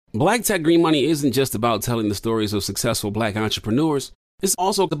Black Tech Green Money isn't just about telling the stories of successful Black entrepreneurs. It's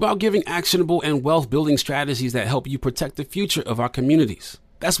also about giving actionable and wealth-building strategies that help you protect the future of our communities.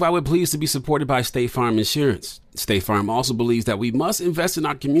 That's why we're pleased to be supported by State Farm Insurance. State Farm also believes that we must invest in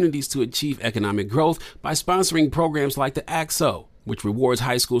our communities to achieve economic growth by sponsoring programs like the ACT-SO, which rewards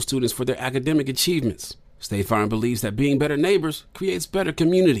high school students for their academic achievements. State Farm believes that being better neighbors creates better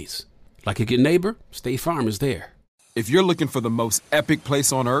communities. Like a good neighbor, State Farm is there. If you're looking for the most epic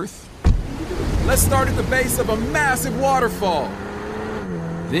place on Earth, let's start at the base of a massive waterfall.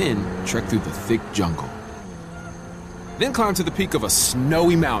 Then trek through the thick jungle. Then climb to the peak of a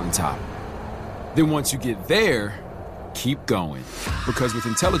snowy mountaintop. Then once you get there, keep going. Because with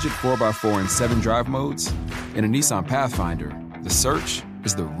intelligent 4x4 and 7 drive modes and a Nissan Pathfinder, the search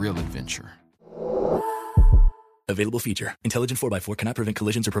is the real adventure. Available feature. Intelligent 4x4 cannot prevent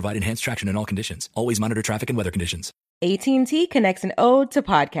collisions or provide enhanced traction in all conditions. Always monitor traffic and weather conditions. AT&T connects an ode to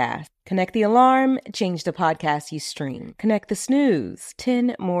podcast. Connect the alarm, change the podcast you stream. Connect the snooze,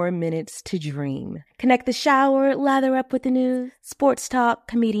 10 more minutes to dream. Connect the shower, lather up with the news, sports talk,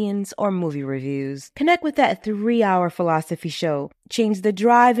 comedians, or movie reviews. Connect with that 3-hour philosophy show. Change the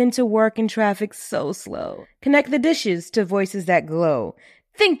drive into work and traffic so slow. Connect the dishes to voices that glow.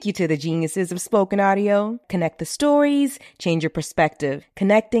 Thank you to the geniuses of spoken audio. Connect the stories, change your perspective.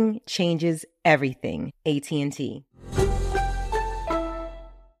 Connecting changes everything. AT&T.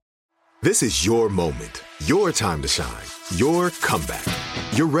 This is your moment, your time to shine, your comeback.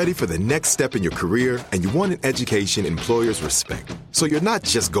 You're ready for the next step in your career, and you want an education employers respect. So you're not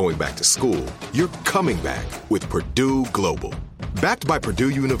just going back to school, you're coming back with Purdue Global. Backed by Purdue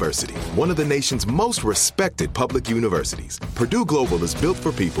University, one of the nation's most respected public universities, Purdue Global is built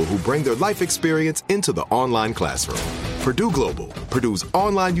for people who bring their life experience into the online classroom. Purdue Global, Purdue's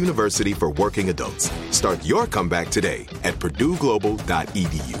online university for working adults. Start your comeback today at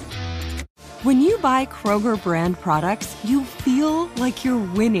purdueglobal.edu. When you buy Kroger brand products, you feel like you're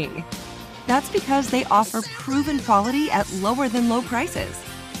winning. That's because they offer proven quality at lower than low prices.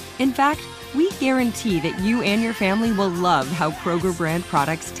 In fact, we guarantee that you and your family will love how Kroger brand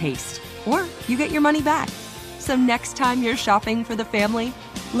products taste, or you get your money back. So next time you're shopping for the family,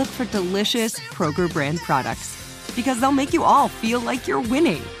 look for delicious Kroger brand products, because they'll make you all feel like you're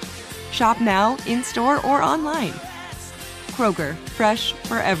winning. Shop now, in-store, or online. Kroger, fresh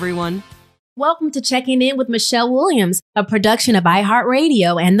for everyone. Welcome to Checking In with Michelle Williams, a production of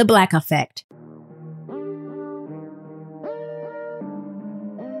iHeartRadio and The Black Effect.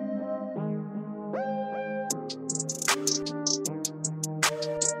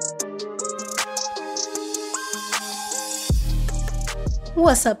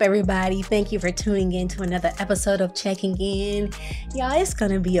 What's up, everybody? Thank you for tuning in to another episode of Checking In. Y'all, it's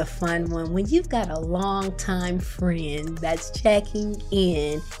going to be a fun one. When you've got a longtime friend that's checking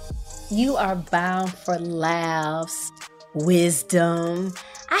in, you are bound for laughs, wisdom.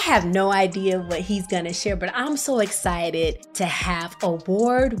 I have no idea what he's going to share, but I'm so excited to have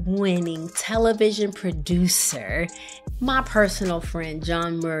award-winning television producer, my personal friend,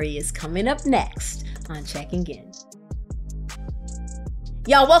 Jawn Murray, is coming up next on Checking In.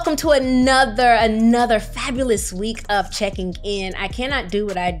 Y'all, welcome to another fabulous week of Checking In. I cannot do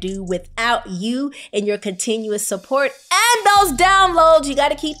what I do without you and your continuous support and those downloads. You got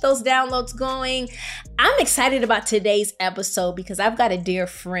to keep those downloads going. I'm excited about today's episode because I've got a dear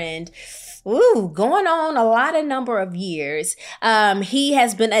friend going on a number of years. He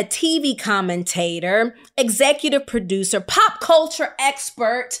has been a TV commentator, executive producer, pop culture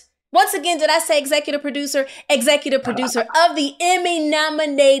expert. Once again, did I say executive producer? Executive producer of the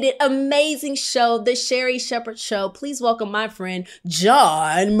Emmy-nominated amazing show, The Sherri Shepherd Show. Please welcome my friend,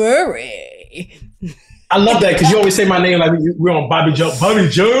 Jawn Murray. I love that because you always say my name like we're on Bobby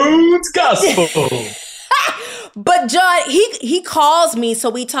Jones Gospel. But Jawn, he calls me, so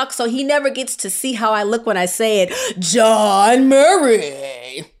we talk, so he never gets to see how I look when I say it. Jawn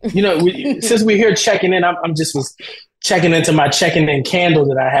Murray. You know, since we're here checking in, I'm just was checking into my checking in candle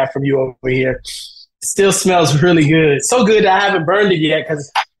that I have from you over here. It still smells really good. So good that I haven't burned it yet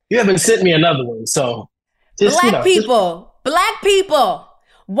because you haven't sent me another one. So just, Black people,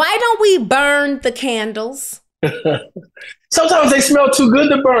 why don't we burn the candles? Sometimes they smell too good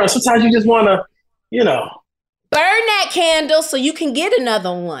to burn. Sometimes you just want to, burn that candle so you can get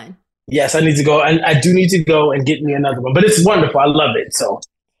another one. Yes, I need to go. I do need to go and get me another one. But it's wonderful. I love it. So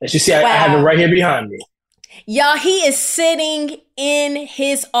as you see, I have it right here behind me. Y'all, he is sitting in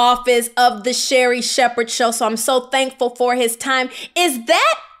his office of the Sherri Shepherd Show. So I'm so thankful for his time. Is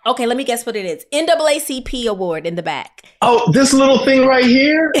that, okay, let me guess what it is. NAACP award in the back. Oh, this little thing right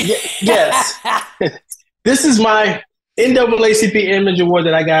here? Yes. This is my NAACP Image Award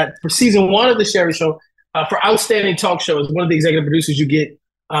that I got for season 1 of the Sherry Show for outstanding talk show. As one of the executive producers, you get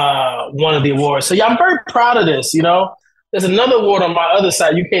one of the awards. So yeah, I'm very proud of this. You know, there's another award on my other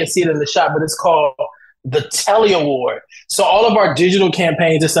side. You can't see it in the shot, but it's called the Telly Award. So all of our digital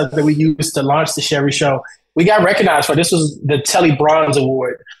campaigns and stuff that we used to launch the Sherry Show, we got recognized for. This was the Telly Bronze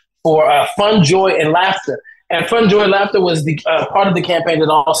Award for fun, joy, and laughter. And fun, joy, and laughter was the part of the campaign that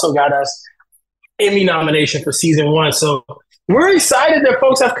also got us Emmy nomination for season 1. So we're excited that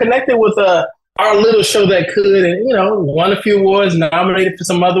folks have connected with our little show that could, and won a few awards, nominated for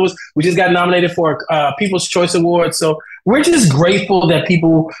some others. We just got nominated for People's Choice Award. So we're just grateful that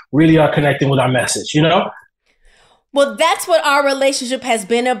people really are connecting with our message, Well, that's what our relationship has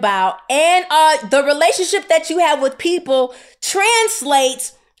been about. And the relationship that you have with people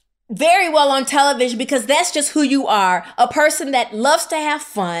translates very well on television because that's just who you are. A person that loves to have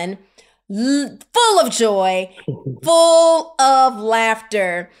fun, full of joy, full of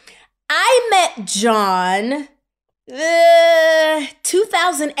laughter. I met Jawn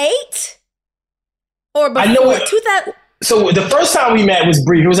 2008 or before. I know 2000. So the first time we met was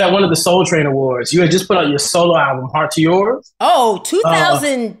brief. It was at one of the Soul Train Awards. You had just put out your solo album, Heart to Yours. Oh,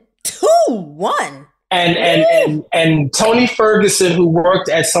 2002, 1. And Tony Ferguson, who worked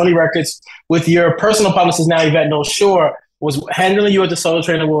at Sony Records with your personal publicist now, Yvette Noel-Shore, was handling you at the Soul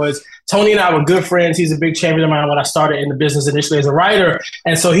Train Awards. Tony and I were good friends. He's a big champion of mine when I started in the business initially as a writer.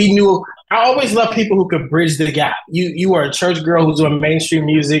 And so he knew I always loved people who could bridge the gap. You were a church girl who's doing mainstream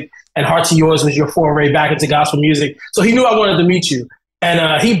music, and Heart to Yours was your foray back into gospel music. So he knew I wanted to meet you.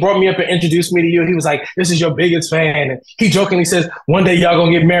 And he brought me up and introduced me to you. He was like, this is your biggest fan. And he jokingly says, one day y'all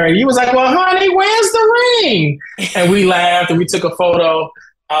gonna get married. He was like, well, honey, where's the ring? And we laughed and we took a photo.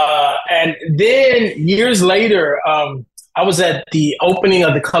 And then years later, I was at the opening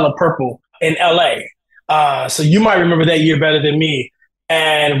of The Color Purple in LA. So you might remember that year better than me.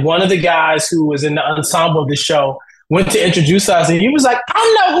 And one of the guys who was in the ensemble of the show went to introduce us, and he was like,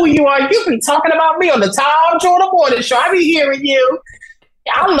 I know who you are. You've been talking about me on the Tom Jordan Morning Show. I be hearing you.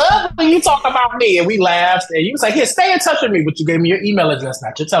 I love when you talk about me. And we laughed, and he was like, here, stay in touch with me. But you gave me your email address,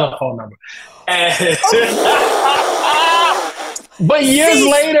 not your telephone number. And but years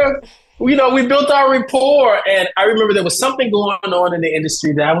later, we built our rapport, and I remember there was something going on in the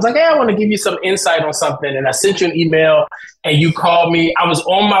industry that I was like, hey, I want to give you some insight on something. And I sent you an email, and you called me. I was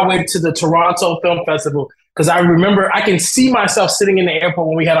on my way to the Toronto Film Festival because I remember I can see myself sitting in the airport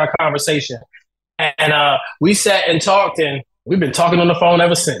when we had our conversation. And we sat and talked, and we've been talking on the phone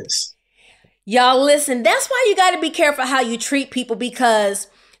ever since. Y'all listen, that's why you got to be careful how you treat people, because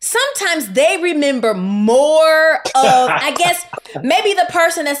sometimes they remember more of, I guess, maybe the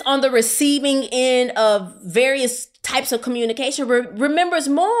person that's on the receiving end of various types of communication remembers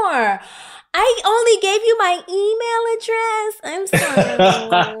more. I only gave you my email address. I'm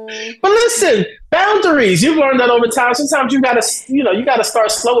sorry. But listen, boundaries. You've learned that over time. Sometimes you gotta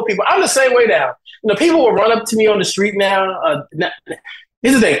start slow with people. I'm the same way now. People will run up to me on the street now.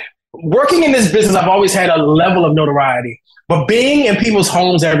 Here's the thing. Working in this business, I've always had a level of notoriety. But being in people's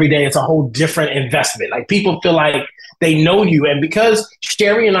homes every day, it's a whole different investment. Like, people feel like they know you. And because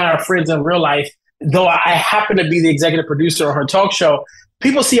Sherry and I are friends in real life, though I happen to be the executive producer of her talk show,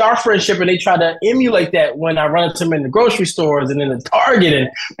 people see our friendship and they try to emulate that when I run into them in the grocery stores and in the Target and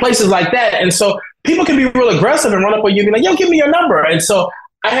places like that. And so people can be real aggressive and run up on you and be like, yo, give me your number. And so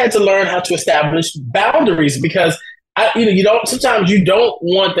I had to learn how to establish boundaries, because sometimes you don't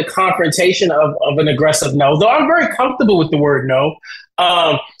want the confrontation of an aggressive no, though I'm very comfortable with the word no.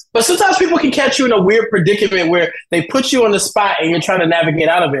 But sometimes people can catch you in a weird predicament where they put you on the spot and you're trying to navigate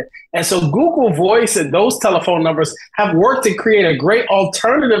out of it. And so Google Voice and those telephone numbers have worked to create a great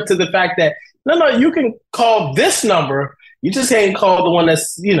alternative to the fact that, no, you can call this number. You just can't call the one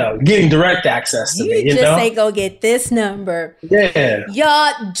that's, getting direct access to me. You just say, go get this number. Yeah.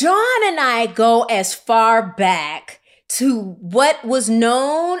 Y'all, Jawn and I go as far back to what was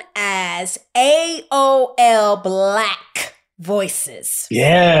known as AOL Black Voices.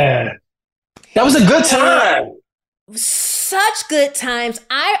 Yeah. That was a good time. Such good times.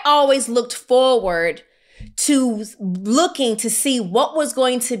 I always looked forward to looking to see what was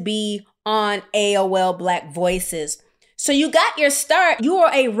going to be on AOL Black Voices. So you got your start. You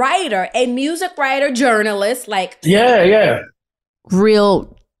were a writer, a music writer, journalist, like yeah,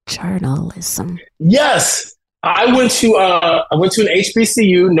 real journalism. Yes. I went to an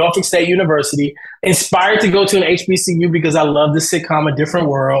HBCU, Norfolk State University, inspired to go to an HBCU because I love the sitcom A Different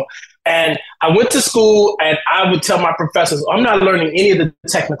World. And I went to school and I would tell my professors, I'm not learning any of the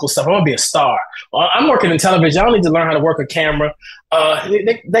technical stuff. I'm going to be a star. I'm working in television. I don't need to learn how to work a camera.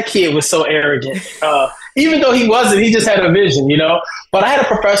 That kid was so arrogant. Even though he wasn't, he just had a vision, you know? But I had a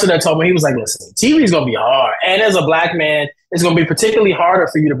professor that told me, he was like, listen, TV is going to be hard. And as a black man, it's going to be particularly harder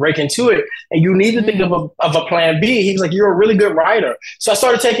for you to break into it. And you need to think of a plan B. He was like, you're a really good writer. So I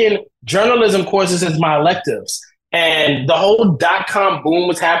started taking journalism courses as my electives. And the whole .com boom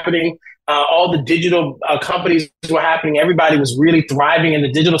was happening. All the digital companies were happening. Everybody was really thriving in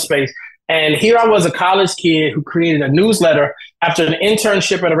the digital space. And here I was, a college kid who created a newsletter after an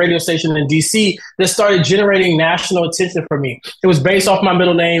internship at a radio station in DC that started generating national attention for me. It was based off my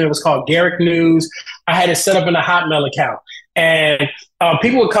middle name. It was called Garrick News. I had it set up in a Hotmail account. And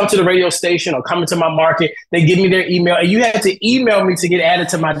people would come to the radio station or come into my market. They give me their email, and you had to email me to get added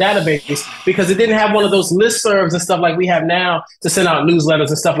to my database because it didn't have one of those listservs and stuff like we have now to send out newsletters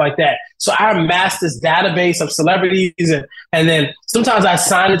and stuff like that. So I amassed this database of celebrities, and then sometimes I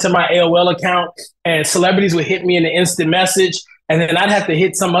signed it to my AOL account, and celebrities would hit me in the instant message, and then I'd have to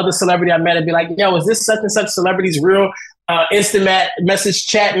hit some other celebrity I met and be like, yo, is this such and such celebrity's real instant message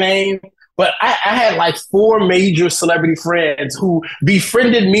chat name? But I had like 4 major celebrity friends who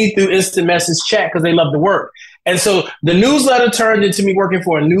befriended me through instant message chat because they loved the work. And so the newsletter turned into me working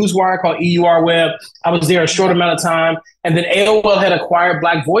for a newswire called EUR Web. I was there a short amount of time. And then AOL had acquired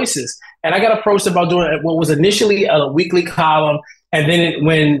Black Voices. And I got approached about doing what was initially a weekly column. And then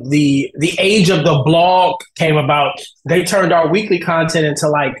when the age of the blog came about, they turned our weekly content into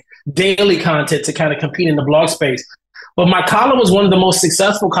like daily content to kind of compete in the blog space. But my column was one of the most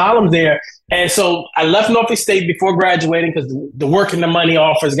successful columns there. And so I left Norfolk State before graduating because the work and the money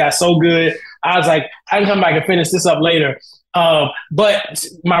offers got so good. I was like, I can come back and finish this up later. But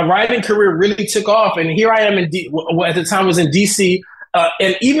my writing career really took off. And here I am at the time I was in DC.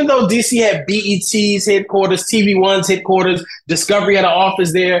 And even though DC had BET's headquarters, TV One's headquarters, Discovery had an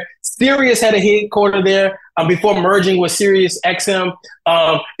office there, Sirius had a headquarters there before merging with Sirius XM,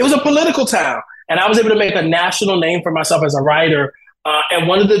 it was a political town. And I was able to make a national name for myself as a writer. And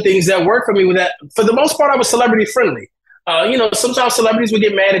one of the things that worked for me was that, for the most part, I was celebrity friendly. Sometimes celebrities would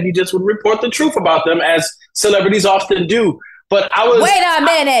get mad if you just would report the truth about them, as celebrities often do. But I was... Wait a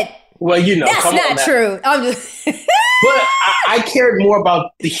minute. Well, that's not true. I'm just... But I cared more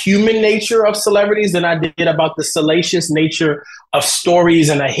about the human nature of celebrities than I did about the salacious nature of stories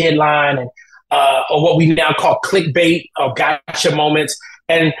and a headline and or what we now call clickbait or gotcha moments.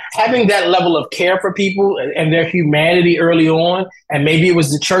 And having that level of care for people and their humanity early on, and maybe it was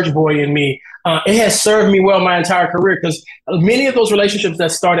the church boy in me, it has served me well my entire career, because many of those relationships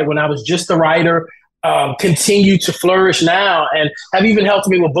that started when I was just a writer continue to flourish now and have even helped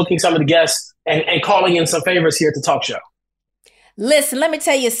me with booking some of the guests and calling in some favors here at the talk show. Listen, let me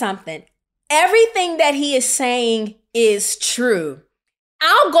tell you something. Everything that he is saying is true.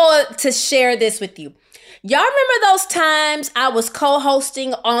 I'll go to share this with you. Y'all remember those times I was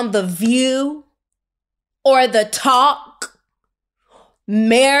co-hosting on The View or The Talk?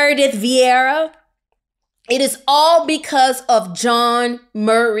 Meredith Vieira? It is all because of John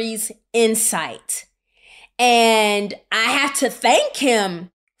Murray's insight. And I have to thank him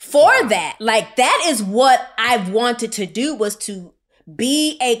for that. Like, that is what I've wanted to do, was to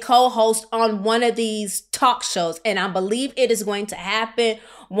be a co-host on one of these talk shows. And I believe it is going to happen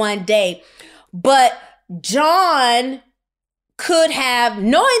one day. But John could have,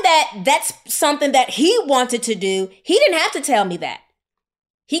 knowing that that's something that he wanted to do, he didn't have to tell me that.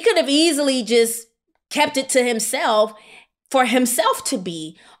 He could have easily just kept it to himself for himself to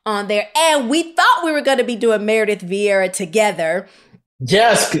be on there. And we thought we were going to be doing Meredith Vieira together.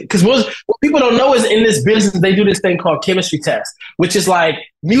 Yes, because what people don't know is in this business, they do this thing called chemistry test, which is like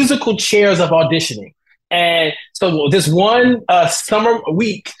musical chairs of auditioning. And so this one summer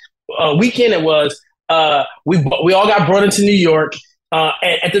weekend it was, we all got brought into New York.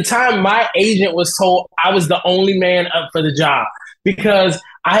 And at the time, my agent was told I was the only man up for the job because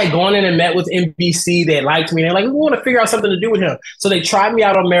I had gone in and met with NBC. They liked me. They're like, we want to figure out something to do with him. So they tried me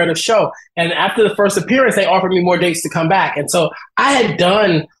out on Meredith's show. And after the first appearance, they offered me more dates to come back. And so I had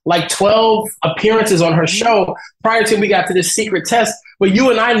done like 12 appearances on her show prior to we got to this secret test. But you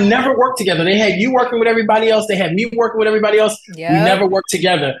and I never worked together. They had you working with everybody else. They had me working with everybody else. Yep. We never worked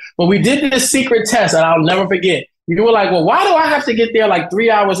together. But we did this secret test, and I'll never forget. You were like, well, why do I have to get there like 3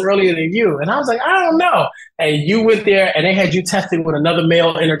 hours earlier than you? And I was like, I don't know. And you went there, and they had you testing with another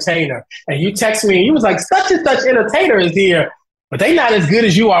male entertainer. And you text me, and you was like, such and such entertainer is here, but they not as good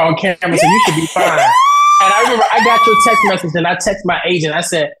as you are on camera, so you should be fine. And I remember I got your text message, and I text my agent. I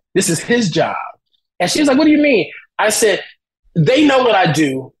said, this is his job. And she was like, what do you mean? I said, they know what I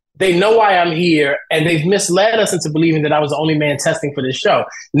do. They know why I'm here, and they've misled us into believing that I was the only man testing for this show.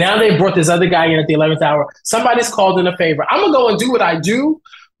 Now they brought this other guy in at the 11th hour. Somebody's called in a favor. I'm going to go and do what I do,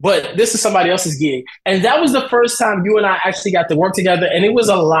 but this is somebody else's gig. And that was the first time you and I actually got to work together, and it was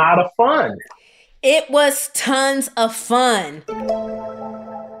a lot of fun. It was tons of fun.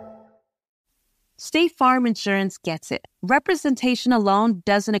 State Farm Insurance gets it. Representation alone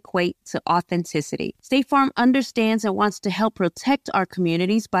doesn't equate to authenticity. State Farm understands and wants to help protect our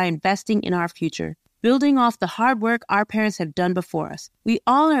communities by investing in our future, building off the hard work our parents have done before us. We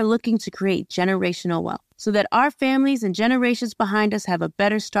all are looking to create generational wealth so that our families and generations behind us have a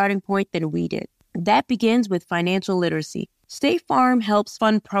better starting point than we did. That begins with financial literacy. State Farm helps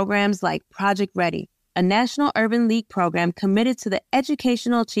fund programs like Project Ready, a National Urban League program committed to the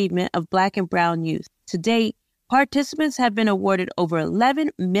educational achievement of Black and Brown youth. To date, participants have been awarded over $11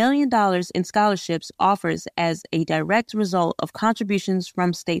 million in scholarships offers as a direct result of contributions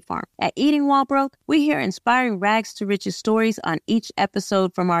from State Farm. At Eating While Broke, we hear inspiring rags to riches stories on each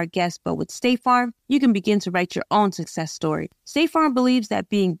episode from our guests, but with State Farm, you can begin to write your own success story. State Farm believes that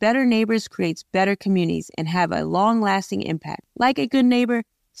being better neighbors creates better communities and have a long-lasting impact. Like a good neighbor,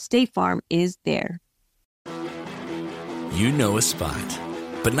 State Farm is there. You know a spot,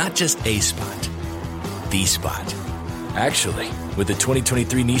 but not just a spot, the spot. Actually, with the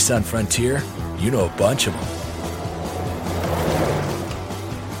 2023 Nissan Frontier, you know a bunch of them.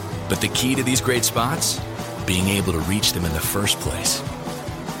 But the key to these great spots? Being able to reach them in the first place.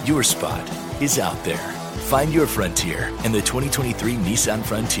 Your spot is out there. Find your Frontier in the 2023 Nissan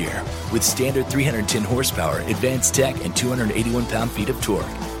Frontier with standard 310 horsepower, advanced tech, and 281 pound-feet of torque.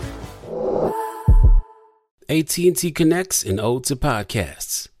 AT&T connects an ode to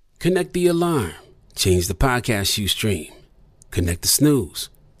podcasts. Connect the alarm. Change the podcast you stream. Connect the snooze.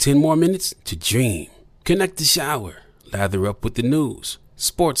 10 more minutes to dream. Connect the shower. Lather up with the news,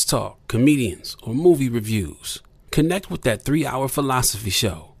 sports talk, comedians, or movie reviews. Connect with that 3-hour philosophy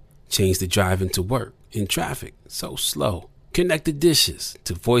show. Change the drive into work in traffic so slow. Connect the dishes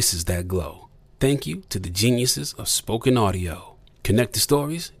to voices that glow. Thank you to the geniuses of spoken audio. Connect the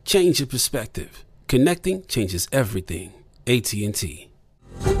stories. Change your perspective. Connecting changes everything. AT&T.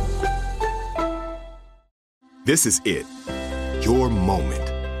 This is it. Your moment.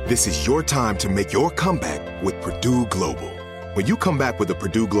 This is your time to make your comeback with Purdue Global. When you come back with a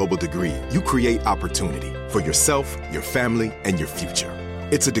Purdue Global degree, you create opportunity for yourself, your family, and your future.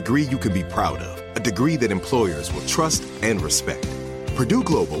 It's a degree you can be proud of, a degree that employers will trust and respect. Purdue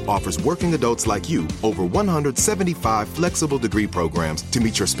Global offers working adults like you over 175 flexible degree programs to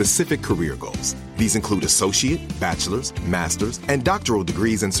meet your specific career goals. These include associate, bachelor's, master's, and doctoral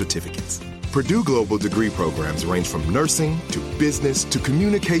degrees and certificates. Purdue Global degree programs range from nursing to business to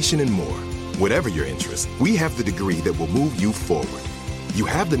communication and more. Whatever your interest, we have the degree that will move you forward. You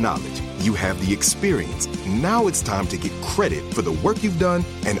have the knowledge, you have the experience. Now it's time to get credit for the work you've done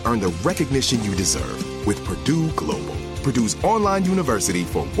and earn the recognition you deserve with Purdue Global, Purdue's online university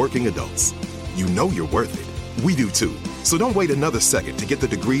for working adults. You know you're worth it. We do too. So don't wait another second to get the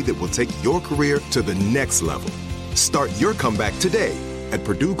degree that will take your career to the next level. Start your comeback today at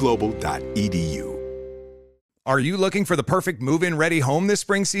purdueglobal.edu. Are you looking for the perfect move-in ready home this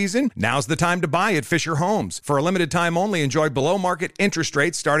spring season? Now's the time to buy at Fisher Homes. For a limited time only, enjoy below-market interest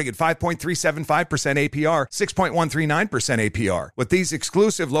rates starting at 5.375% APR, 6.139% APR. With these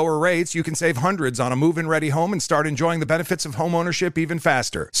exclusive lower rates, you can save hundreds on a move-in ready home and start enjoying the benefits of home ownership even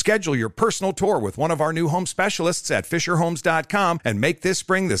faster. Schedule your personal tour with one of our new home specialists at FisherHomes.com and make this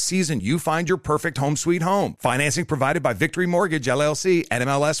spring the season you find your perfect home sweet home. Financing provided by Victory Mortgage, LLC,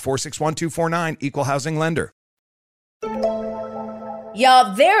 NMLS 461249, Equal Housing Lender.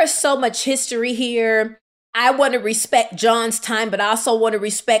 Y'all, there is so much history here. I want to respect Jawn's time, but I also want to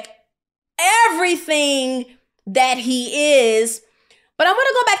respect everything that he is. But I want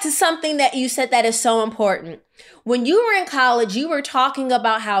to go back to something that you said that is so important. When you were in college, you were talking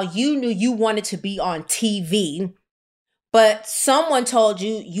about how you knew you wanted to be on TV, but someone told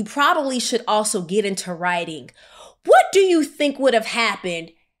you you probably should also get into writing. What do you think would have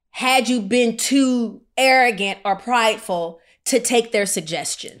happened had you been too arrogant or prideful to take their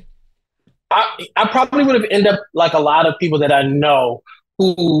suggestion? I probably would have ended up like a lot of people that I know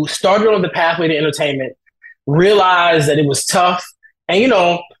who started on the pathway to entertainment, realized that it was tough. And, you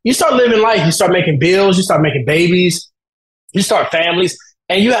know, you start living life, you start making bills, you start making babies, you start families,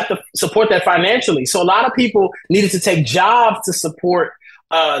 and you have to support that financially. So a lot of people needed to take jobs to support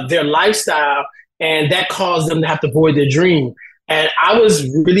their lifestyle, and that caused them to have to void their dream. And I was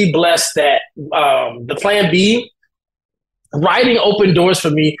really blessed that the plan B, writing opened doors for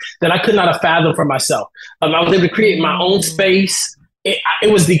me that I could not have fathomed for myself. I was able to create my own space.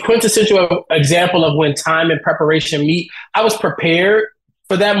 It was the quintessential example of when time and preparation meet. I was prepared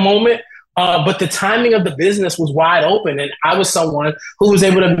for that moment. But the timing of the business was wide open, and I was someone who was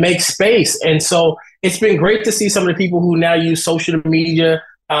able to make space. And so it's been great to see some of the people who now use social media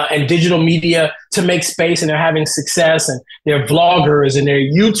and digital media to make space, and they're having success, and they're vloggers and they're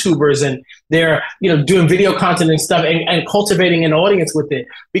YouTubers, and they're doing video content and stuff, and cultivating an audience with it,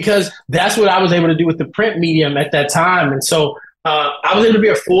 because that's what I was able to do with the print medium at that time. And so I was able to be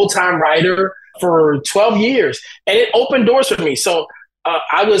a full-time writer for 12 years, and it opened doors for me. So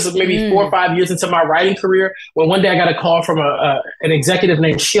I was maybe 4 or 5 years into my writing career when one day I got a call from an executive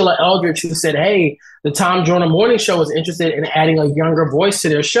named Sheila Eldridge, who said, hey, the Tom Joyner Morning Show is interested in adding a younger voice to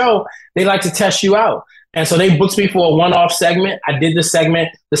their show. They'd like to test you out. And so they booked me for a one-off segment. I did the segment.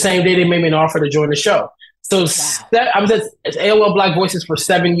 The same day they made me an offer to join the show. So I was at AOL Black Voices for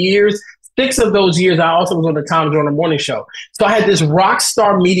 7 years. 6 of those years, I also was on the Tom Joyner Morning Show. So I had this rock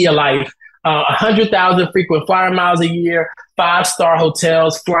star media life, 100,000 frequent flyer miles a year, 5-star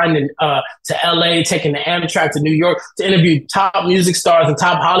hotels, flying to LA, taking the Amtrak to New York to interview top music stars and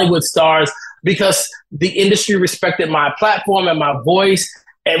top Hollywood stars, because the industry respected my platform and my voice.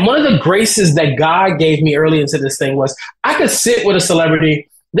 And one of the graces that God gave me early into this thing was I could sit with a celebrity.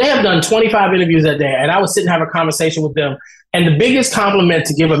 They have done 25 interviews that day, and I would sit and have a conversation with them. And the biggest compliment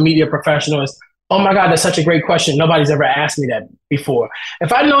to give a media professional is, oh my God, that's such a great question. Nobody's ever asked me that before.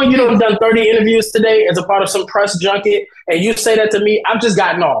 If I know you've done 30 interviews today as a part of some press junket, and you say that to me, I've just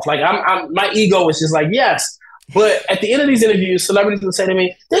gotten off. Like my ego is just like, yes. But at the end of these interviews, celebrities will say to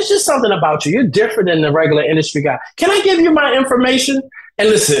me, there's just something about you. You're different than the regular industry guy. Can I give you my information? And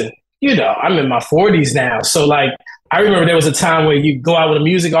listen, I'm in my 40s now. So I remember there was a time where you go out with a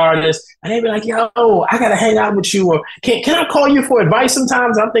music artist and they'd be like, yo, I got to hang out with you. Or can I call you for advice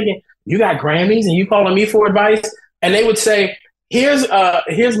sometimes? I'm thinking, you got Grammys and you calling me for advice? And they would say, here's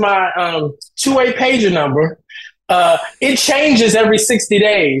my two-way pager number. It changes every 60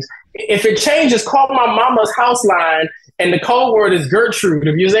 days. If it changes, call my mama's house line, and the code word is Gertrude.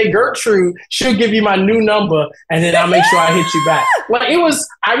 If you say Gertrude, she'll give you my new number, and then I'll make sure I hit you back.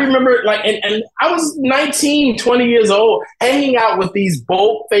 I remember and I was 19, 20 years old, hanging out with these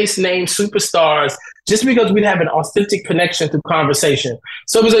bold-faced name superstars just because we'd have an authentic connection through conversation.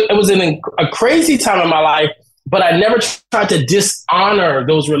 So it was a crazy time in my life, but I never tried to dishonor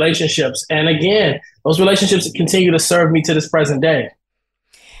those relationships. And again, those relationships continue to serve me to this present day.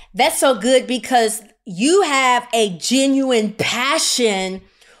 That's so good, because you have a genuine passion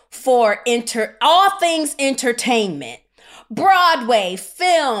for all things entertainment. Broadway,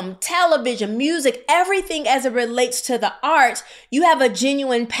 film, television, music, everything as it relates to the arts. You have a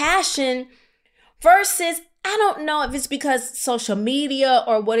genuine passion versus, I don't know if it's because social media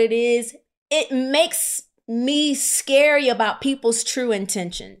or what it is, it makes me scary about people's true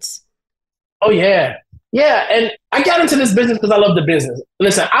intentions. Oh, yeah. Yeah, and I got into this business because I love the business.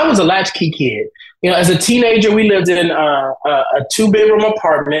 Listen, I was a latchkey kid. As a teenager, we lived in a 2-bedroom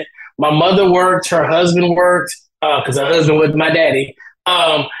apartment. My mother worked, her husband worked, because her husband was my daddy.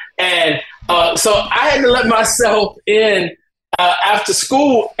 So I had to let myself in after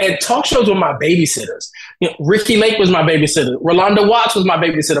school, and talk shows were my babysitters. Ricky Lake was my babysitter. Rolanda Watts was my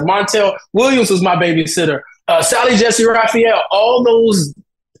babysitter. Montel Williams was my babysitter. Sally Jesse Raphael, all those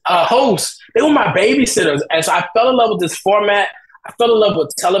hosts, they were my babysitters. And so I fell in love with this format. I fell in love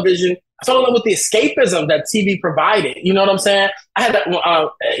with television. I fell in love with the escapism that TV provided. You know what I'm saying? I had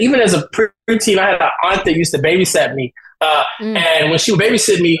even as a preteen, I had an aunt that used to babysit me. And when she would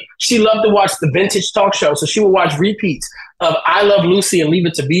babysit me, she loved to watch the vintage talk show. So she would watch repeats of I Love Lucy and Leave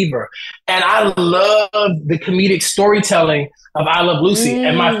It to Beaver. And I loved the comedic storytelling of I Love Lucy.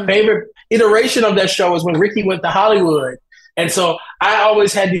 And my favorite iteration of that show was when Ricky went to Hollywood. And so I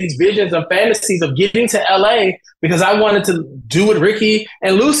always had these visions and fantasies of getting to LA because I wanted to do what Ricky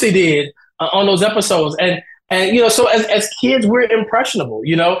and Lucy did on those episodes. And so as kids, we're impressionable,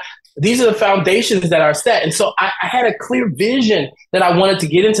 These are the foundations that are set. And so I had a clear vision that I wanted to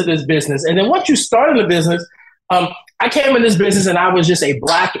get into this business. And then once you start in the business, I came in this business and I was just a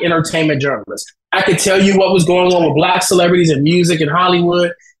Black entertainment journalist. I could tell you what was going on with Black celebrities and music in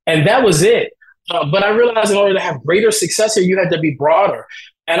Hollywood, and that was it. But I realized in order to have greater success here, you had to be broader.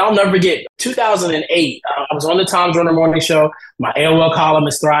 And I'll never forget, 2008, I was on the Tom Joyner Morning Show. My AOL column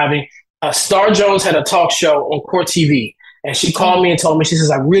is thriving. Star Jones had a talk show on Court TV. And she called me and told me, she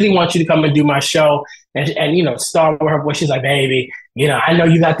says, I really want you to come and do my show. And Star with her voice, she's like, baby, I know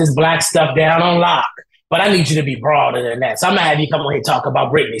you got this Black stuff down on lock, but I need you to be broader than that. So I'm going to have you come on here and talk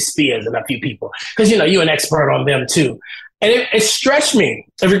about Britney Spears and a few people. Because, you're an expert on them too. And it stretched me.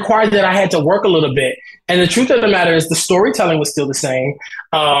 It required that I had to work a little bit. And the truth of the matter is the storytelling was still the same.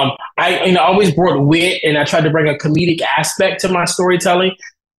 I always brought wit, and I tried to bring a comedic aspect to my storytelling.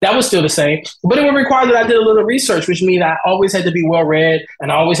 That was still the same, but it would require that I did a little research, which means I always had to be well read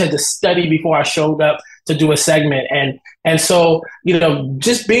and I always had to study before I showed up to do a segment. And so,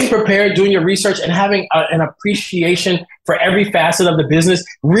 just being prepared, doing your research and having an appreciation for every facet of the business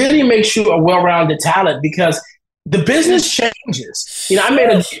really makes you a well-rounded talent, because the business changes. I made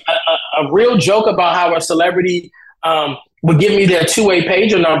a real joke about how a celebrity would give me their two-way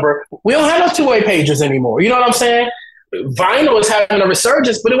pager number. We don't have no two-way pagers anymore. You know what I'm saying? Vinyl is having a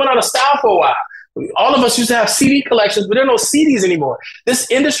resurgence, but it went out of style for a while. All of us used to have CD collections, but there are no CDs anymore. This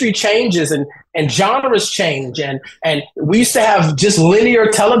industry changes and genres change. And we used to have just linear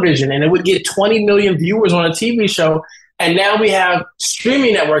television and it would get 20 million viewers on a TV show. And now we have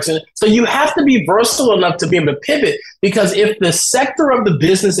streaming networks. And so you have to be versatile enough to be able to pivot, because if the sector of the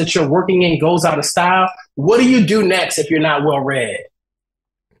business that you're working in goes out of style, what do you do next if you're not well read?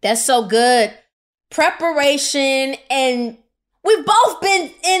 That's so good. Preparation, and we've both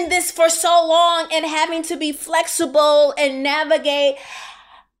been in this for so long, and having to be flexible and navigate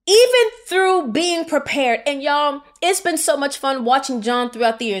even through being prepared. And y'all, it's been so much fun watching Jawn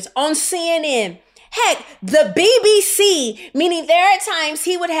throughout the years on CNN. Heck, the BBC, meaning there are times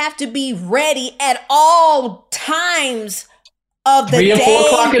he would have to be ready at all times of the day. 3 and 4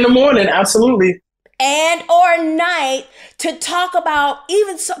 o'clock in the morning, absolutely. And or night, to talk about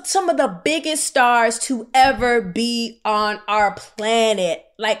even some of the biggest stars to ever be on our planet,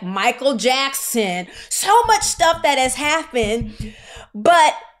 like Michael Jackson. So much stuff that has happened,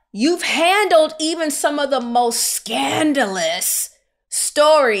 but you've handled even some of the most scandalous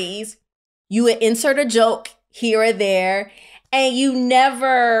stories. You would insert a joke here or there, and you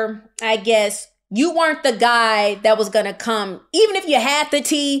never, I guess, you weren't the guy that was going to come. Even if you had the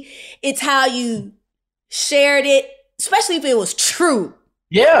tea, it's how you shared it, especially if it was true.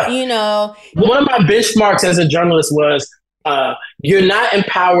 Yeah. One of my benchmarks as a journalist was you're not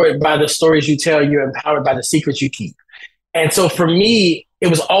empowered by the stories you tell, you're empowered by the secrets you keep. And so for me, it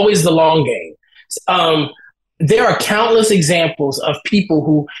was always the long game. There are countless examples of people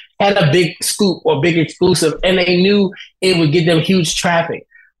who had a big scoop or big exclusive and they knew it would get them huge traffic.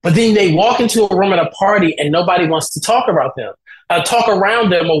 But then they walk into a room at a party and nobody wants to talk about them. Talk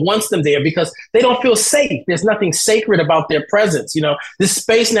around them or wants them there because they don't feel safe. There's nothing sacred about their presence. This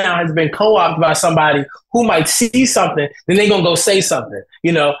space now has been co-opted by somebody who might see something, then they're going to go say something.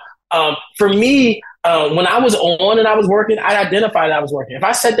 For me, when I was on and I was working, I identified I was working. If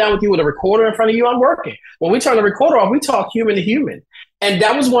I sat down with you with a recorder in front of you, I'm working. When we turn the recorder off, we talk human to human. And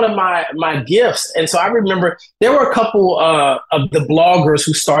that was one of my gifts. And so I remember there were a couple of the bloggers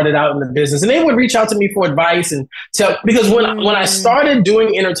who started out in the business, and they would reach out to me for advice and tell, because when I started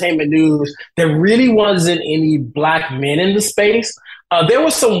doing entertainment news, there really wasn't any Black men in the space. There were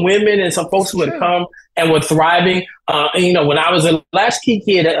some women and some folks who had come and were thriving. And, when I was a latchkey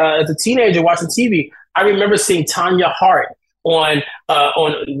kid as a teenager watching TV, I remember seeing Tanya Hart on a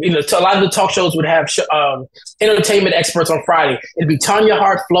lot of the talk shows would have entertainment experts on Friday. It'd be Tanya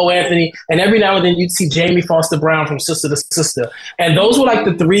Hart, Flo Anthony, and every now and then you'd see Jamie Foster Brown from Sister to Sister. And those were like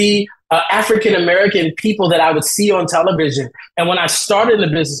the three African-American people that I would see on television. And when I started in the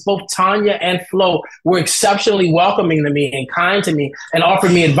business, both Tanya and Flo were exceptionally welcoming to me and kind to me and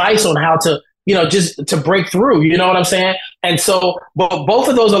offered me advice on how to, just to break through, you know what I'm saying? And so, but both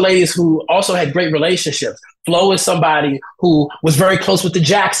of those are ladies who also had great relationships. Flo is somebody who was very close with the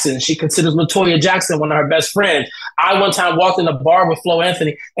Jacksons. She considers LaToya Jackson one of her best friends. I one time walked in a bar with Flo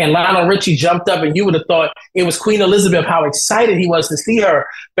Anthony and Lionel Richie jumped up and you would have thought it was Queen Elizabeth, how excited he was to see her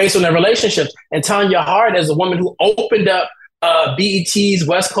based on their relationships. And Tanya Hart, as a woman who opened up BET's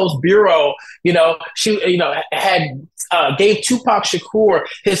West Coast Bureau, she gave Tupac Shakur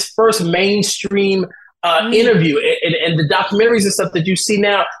his first mainstream interview. And the documentaries and stuff that you see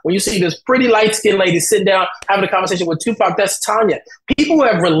now, when you see this pretty light-skinned lady sitting down having a conversation with Tupac, that's Tanya. People who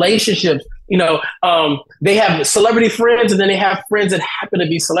have relationships, they have celebrity friends and then they have friends that happen to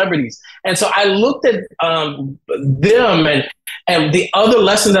be celebrities. And so I looked at them, and the other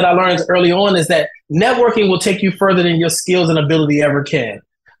lesson that I learned early on is that networking will take you further than your skills and ability ever can.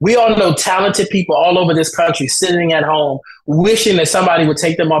 We all know talented people all over this country sitting at home, wishing that somebody would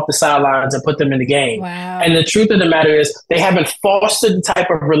take them off the sidelines and put them in the game. Wow. And the truth of the matter is they haven't fostered the type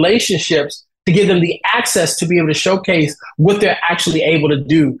of relationships to give them the access to be able to showcase what they're actually able to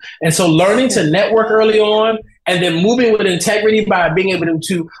do. And so learning to network early on and then moving with integrity by being able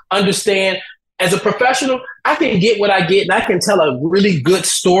to understand, as a professional, I can get what I get and I can tell a really good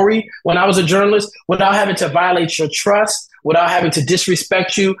story when I was a journalist without having to violate your trust, without having to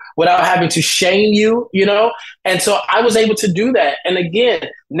disrespect you, without having to shame you, And so I was able to do that. And again,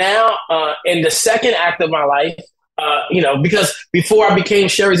 now in the second act of my life, Because before I became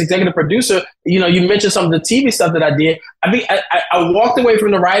Sherry's executive producer, you mentioned some of the TV stuff that I did. I walked away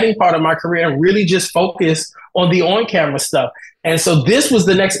from the writing part of my career and really just focused on the on-camera stuff. And so this was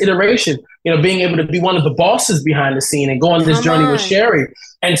the next iteration, being able to be one of the bosses behind the scene and go on this journey with Sherry.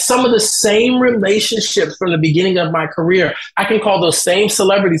 And some of the same relationships from the beginning of my career, I can call those same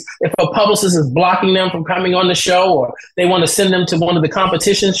celebrities. If a publicist is blocking them from coming on the show or they want to send them to one of the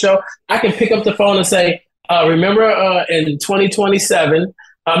competition show, I can pick up the phone and say, remember in 2027,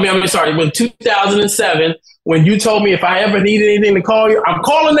 when 2007, when you told me if I ever need anything to call you, I'm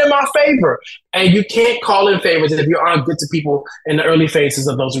calling in my favor. And you can't call in favors if you aren't good to people in the early phases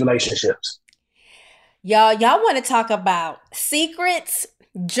of those relationships. Y'all want to talk about secrets?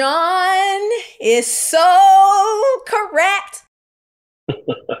 Jawn is so correct. Weren't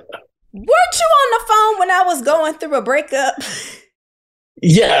you on the phone when I was going through a breakup?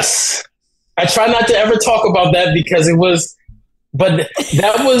 Yes. I try not to ever talk about that because that was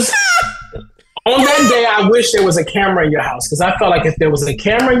on that day. I wish there was a camera in your house because I felt like if there was a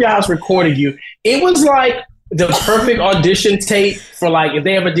camera in your house recording you, it was like the perfect audition tape for like if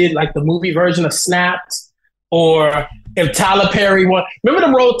they ever did like the movie version of Snapped or if Tyler Perry won. Remember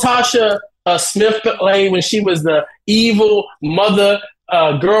the role Tasha Smith played when she was the evil mother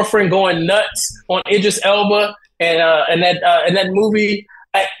girlfriend going nuts on Idris Elba and that movie.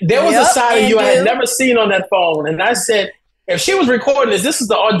 There was a side of you I had never seen on that phone. And I said, if she was recording this is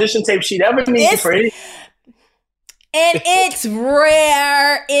the audition tape she'd ever need for it. And it's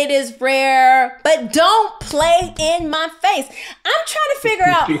rare. It is rare. But don't play in my face. I'm trying to figure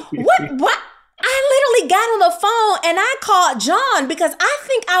out what I literally got on the phone and I called Jawn because I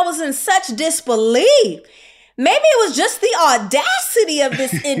think I was in such disbelief. Maybe it was just the audacity of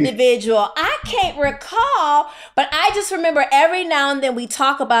this individual. I can't recall, but I just remember every now and then we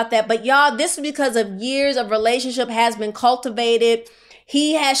talk about that. But y'all, this is because of years of relationship has been cultivated.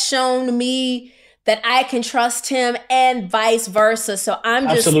 He has shown me that I can trust him and vice versa. So I'm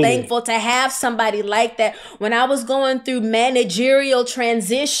just thankful to have somebody like that. When I was going through managerial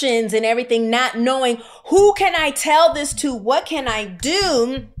transitions and everything, not knowing who can I tell this to, what can I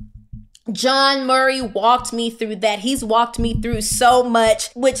do? Jawn Murray walked me through that. He's walked me through so much,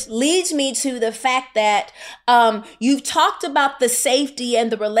 which leads me to the fact that you've talked about the safety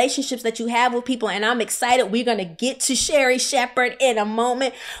and the relationships that you have with people. And I'm excited. We're going to get to Sherri Shepherd in a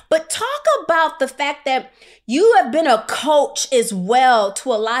moment. But talk about the fact that you have been a coach as well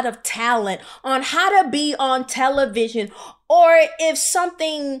to a lot of talent on how to be on television. Or if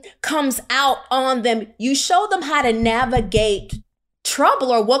something comes out on them, you show them how to navigate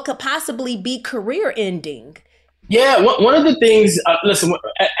trouble or what could possibly be career ending. Yeah, one of the things, listen,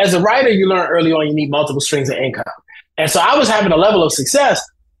 as a writer, you learn early on you need multiple streams of income. And so I was having a level of success,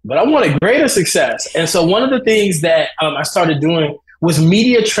 but I wanted greater success. And so one of the things that I started doing was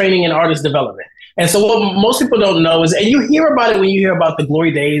media training and artist development. And so what most people don't know is, and you hear about it when you hear about the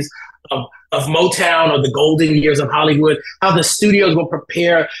glory days of Motown or the golden years of Hollywood, how the studios will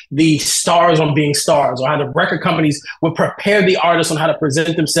prepare the stars on being stars, or how the record companies will prepare the artists on how to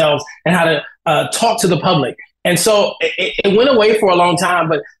present themselves and how to talk to the public. And so it went away for a long time,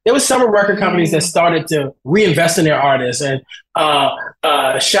 but there were several record companies that started to reinvest in their artists. And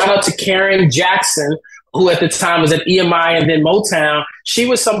shout out to Karen Jackson, who at the time was at EMI and then Motown. She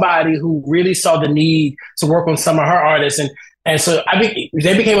was somebody who really saw the need to work on some of her artists. And so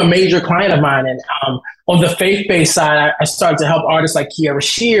they became a major client of mine. And on the faith-based side, I started to help artists like Kiara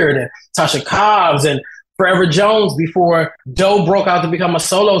Sheard and Tasha Cobbs and Forever Jones before Doe broke out to become a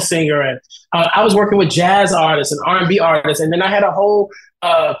solo singer. And I was working with jazz artists and R&B artists. And then I had a whole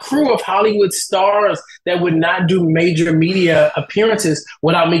crew of Hollywood stars that would not do major media appearances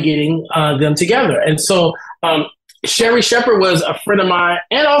without me getting them together. And so Sherri Shepherd was a friend of mine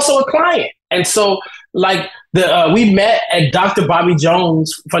and also a client. And so we met at Dr. Bobby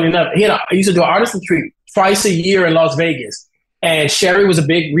Jones. Funny enough, I used to do an artist retreat twice a year in Las Vegas. And Sherri was a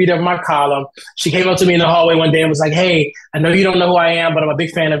big reader of my column. She came up to me in the hallway one day and was like, "Hey, I know you don't know who I am, but I'm a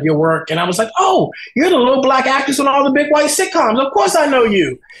big fan of your work." And I was like, "Oh, you're the little black actress on all the big white sitcoms. Of course I know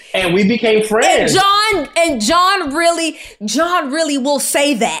you." And we became friends. And Jawn really will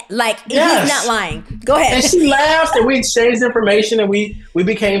say that. Like, yes. He's not lying. Go ahead. And she laughed and we exchanged information and we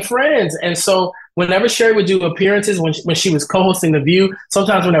became friends. And so whenever Sherri would do appearances, when she was co-hosting The View,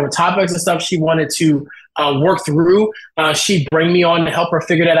 sometimes when there were topics and stuff she wanted to work through, she'd bring me on to help her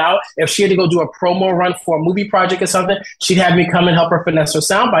figure that out. If she had to go do a promo run for a movie project or something, she'd have me come and help her finesse her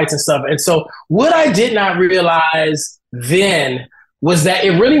sound bites and stuff. And so what I did not realize then was that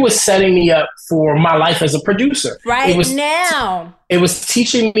it really was setting me up for my life as a producer. Right it was, now. It was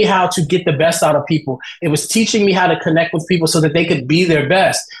teaching me how to get the best out of people. It was teaching me how to connect with people so that they could be their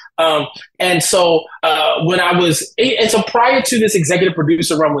best. And so prior to this executive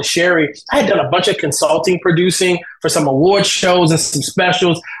producer run with Sherry, I had done a bunch of consulting producing for some award shows and some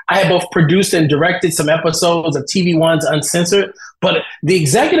specials. I had both produced and directed some episodes of TV One's Uncensored. But the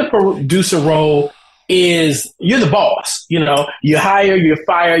executive producer role is you're the boss. You know, you hire, you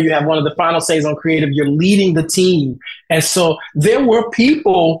fire, you have one of the final says on creative, you're leading the team. And so there were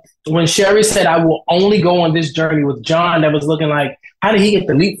people when Sherry said, I will only go on this journey with Jawn, that was looking like, how did he get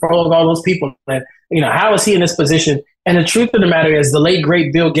the leapfrog all those people? And, you know, how is he in this position? And the truth of the matter is the late,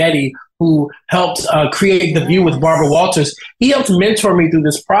 great Bill Getty, who helped create The View with Barbara Walters, he helped mentor me through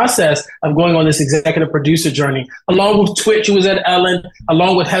this process of going on this executive producer journey, along with Twitch, who was at Ellen,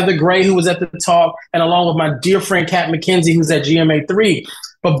 along with Heather Gray, who was at The Talk, and along with my dear friend, Kat McKenzie, who's at GMA3.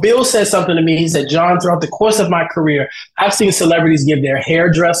 But Bill said something to me. He said, Jawn, throughout the course of my career, I've seen celebrities give their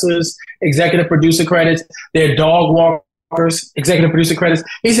hairdressers executive producer credits, their dog walkers executive producer credits.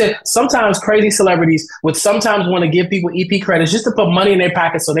 He said sometimes crazy celebrities would sometimes want to give people EP credits just to put money in their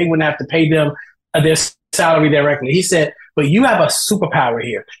pocket so they wouldn't have to pay them their salary directly. He said, but you have a superpower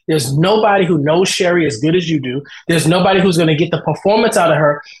here. There's nobody who knows Sherry as good as you do. There's nobody who's going to get the performance out of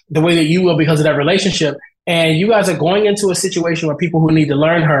her the way that you will because of that relationship. And you guys are going into a situation where people who need to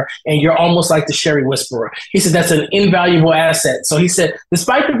learn her, and you're almost like the Sherry whisperer. He said that's an invaluable asset. So he said,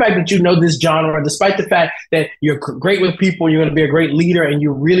 despite the fact that you know this genre, despite the fact that you're great with people, you're going to be a great leader, and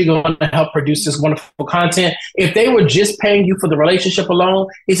you're really going to help produce this wonderful content, if they were just paying you for the relationship alone,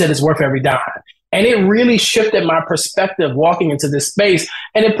 he said it's worth every dime. And it really shifted my perspective walking into this space,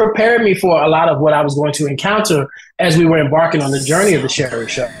 and it prepared me for a lot of what I was going to encounter as we were embarking on the journey of the Sherry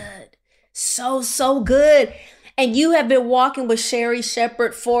Show. So good. And you have been walking with Sherry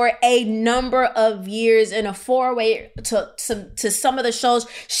Shepherd for a number of years in a four-way to some of the shows.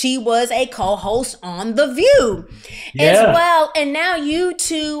 She was a co-host on The View as well. And now you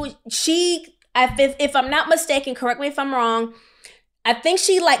two, if I'm not mistaken, correct me if I'm wrong, I think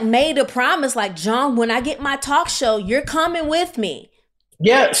she like made a promise like, Jawn, when I get my talk show, you're coming with me.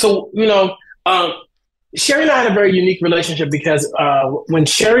 Yeah. So, Sherry and I had a very unique relationship because when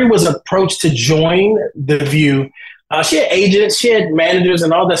Sherry was approached to join The View, she had agents, she had managers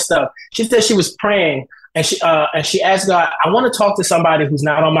and all that stuff. She said she was praying and she asked God, I want to talk to somebody who's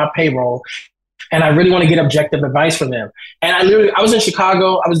not on my payroll and I really want to get objective advice from them. And I was in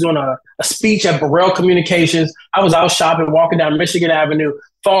Chicago. I was doing a speech at Burrell Communications. I was out shopping, walking down Michigan Avenue.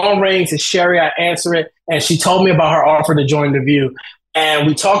 Phone rings, it's Sherry. I answer it. And she told me about her offer to join The View. And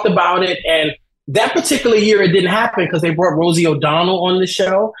we talked about it. And that particular year, it didn't happen because they brought Rosie O'Donnell on the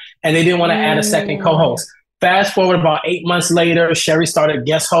show and they didn't want to add a second co-host. Fast forward about 8 months later, Sherry started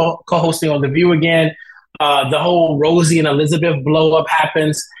guest co-hosting on The View again. The whole Rosie and Elizabeth blow up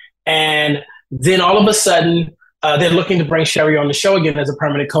happens. And then all of a sudden, they're looking to bring Sherry on the show again as a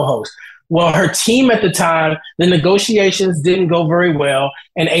permanent co-host. Well, her team at the time, the negotiations didn't go very well,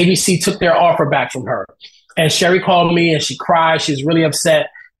 and ABC took their offer back from her. And Sherry called me and she cried. She was really upset.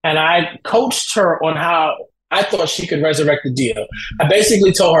 And I coached her on how I thought she could resurrect the deal. I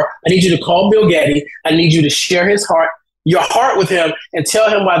basically told her, I need you to call Bill Getty. I need you to share your heart with him and tell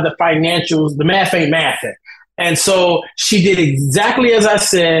him why the financials, the math ain't mathing. And so she did exactly as I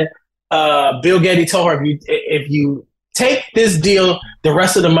said. Bill Getty told her, if you take this deal, the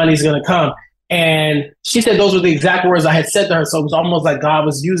rest of the money is going to come. And she said those were the exact words I had said to her. So it was almost like God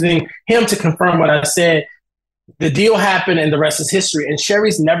was using him to confirm what I said. The deal happened and the rest is history. And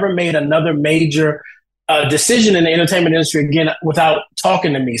Sherry's never made another major decision in the entertainment industry again without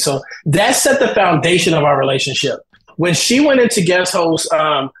talking to me. So that set the foundation of our relationship. When she went into guest host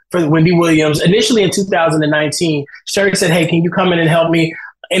for Wendy Williams, initially in 2019, Sherry said, hey, can you come in and help me?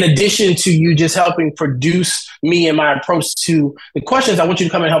 In addition to you just helping produce me and my approach to the questions, I want you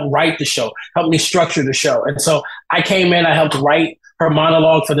to come and help write the show, help me structure the show. And so I came in, I helped write her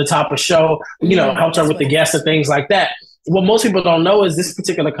monologue for the top of show, helped her with the guests and things like that. What most people don't know is this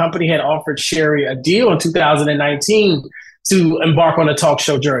particular company had offered Sherry a deal in 2019 to embark on a talk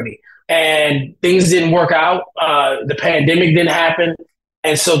show journey. And things didn't work out. The pandemic didn't happen.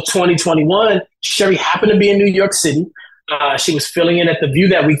 And so 2021, Sherry happened to be in New York City. She was filling in at The View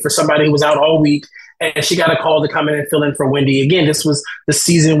that week for somebody who was out all week. And she got a call to come in and fill in for Wendy. Again, this was the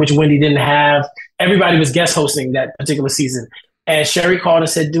season which Wendy didn't have. Everybody was guest hosting that particular season. And Sherry called and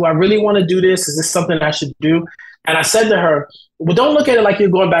said, do I really want to do this? Is this something I should do? And I said to her, well, don't look at it like you're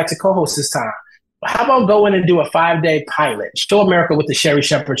going back to co-host this time. how about going and do a 5-day pilot? Show America what the Sherri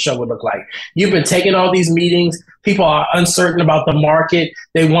Shepherd show would look like. You've been taking all these meetings. People are uncertain about the market.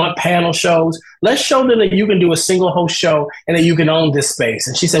 They want panel shows. Let's show them that you can do a single host show and that you can own this space.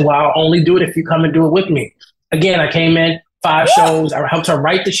 And she said, well, I'll only do it if you come and do it with me. Again, I came in 5 shows. I helped her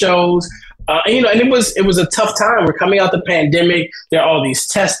write the shows. And it was a tough time. We're coming out the pandemic. There are all these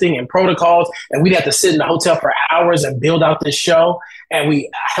testing and protocols, and we'd have to sit in the hotel for hours and build out this show. And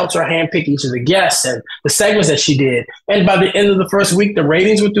we helped her handpick each of the guests and the segments that she did. And by the end of the first week, the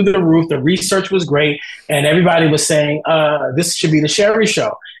ratings were through the roof. The research was great. And everybody was saying, this should be the Sherri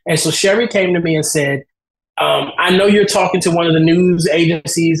show. And so Sherri came to me and said, I know you're talking to one of the news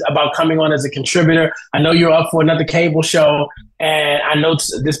agencies about coming on as a contributor. I know you're up for another cable show. And I know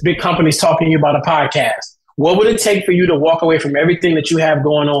this big company's talking to you about a podcast. What would it take for you to walk away from everything that you have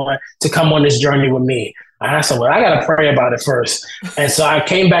going on to come on this journey with me? And I said, well, I got to pray about it first. And so I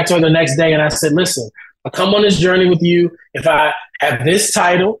came back to her the next day and I said, listen, I'll come on this journey with you if I have this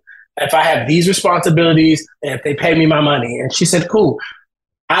title, if I have these responsibilities, and if they pay me my money. And she said, cool.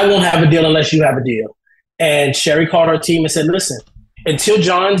 I won't have a deal unless you have a deal. And Sherri called her team and said, listen, until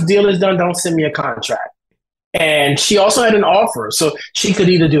John's deal is done, don't send me a contract. And she also had an offer. So she could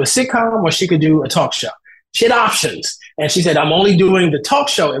either do a sitcom or she could do a talk show. She had options. And she said, I'm only doing the talk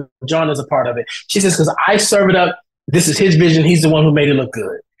show if Jawn is a part of it. She says, because I serve it up. This is his vision. He's the one who made it look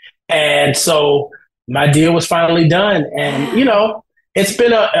good. And so my deal was finally done. And, it's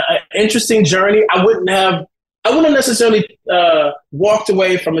been an interesting journey. I wouldn't have necessarily walked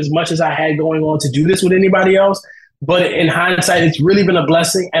away from as much as I had going on to do this with anybody else. But in hindsight, it's really been a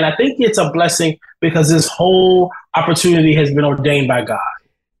blessing. And I think it's a blessing because this whole opportunity has been ordained by God.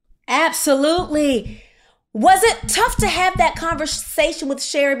 Absolutely. Was it tough to have that conversation with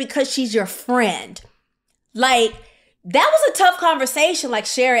Sherri because she's your friend? Like, that was a tough conversation. Like,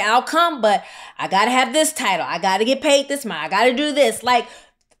 Sherri, I'll come, but I got to have this title. I got to get paid this much. I got to do this. Like,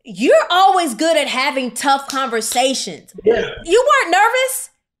 you're always good at having tough conversations. Yeah. You weren't nervous?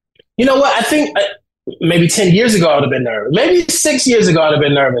 You know what? I think maybe 10 years ago, I would have been nervous. Maybe 6 years ago, I'd have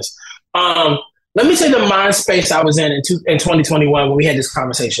been nervous. Let me say the mind space I was in 2021 when we had this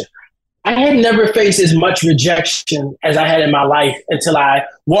conversation. I had never faced as much rejection as I had in my life until I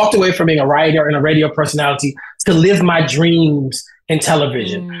walked away from being a writer and a radio personality to live my dreams in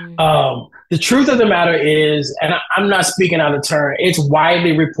television. The truth of the matter is, and I'm not speaking out of turn, it's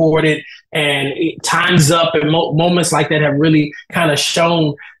widely reported, and Time's Up and moments like that have really kind of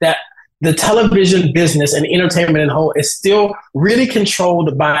shown that the television business and entertainment in whole is still really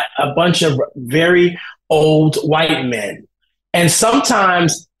controlled by a bunch of very old white men. And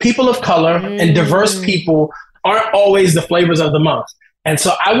sometimes people of color and diverse people aren't always the flavors of the month. And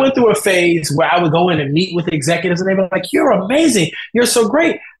so I went through a phase where I would go in and meet with executives and they were like, you're amazing. You're so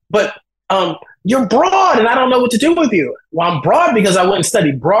great. But you're broad and I don't know what to do with you. Well, I'm broad because I went and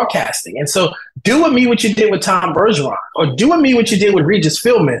studied broadcasting. And so do with me what you did with Tom Bergeron, or do with me what you did with Regis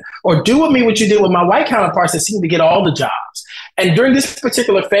Philbin, or do with me what you did with my white counterparts that seem to get all the jobs. And during this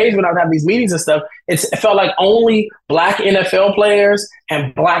particular phase, when I would have these meetings and stuff, it felt like only Black NFL players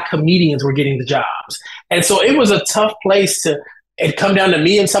and Black comedians were getting the jobs. And so it was a tough place it'd come down to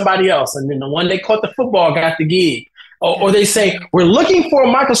me and somebody else. And then the one they caught the football got the gig. Or they say, we're looking for a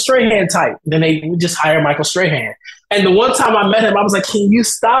Michael Strahan type. Then they would just hire Michael Strahan. And the one time I met him, I was like, can you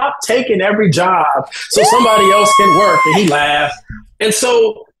stop taking every job so somebody else can work? And he laughed. And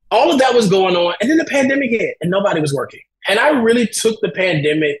so all of that was going on. And then the pandemic hit and nobody was working. And I really took the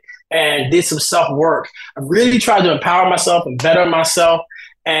pandemic and did some self-work. I really tried to empower myself and better myself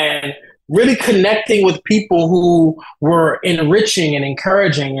and really connecting with people who were enriching and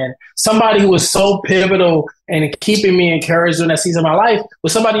encouraging. And somebody who was so pivotal and keeping me encouraged during that season of my life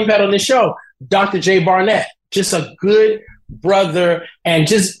was somebody you've had on this show, Dr. Jay Barnett, just a good brother and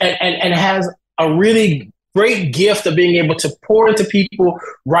has a really great gift of being able to pour into people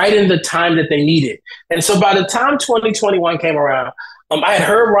right in the time that they need it. And so by the time 2021 came around, I had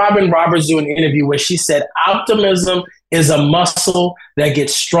heard Robin Roberts do an interview where she said, optimism is a muscle that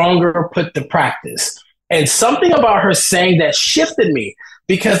gets stronger put to practice. And something about her saying that shifted me,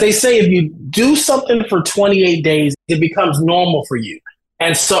 because they say if you do something for 28 days, it becomes normal for you.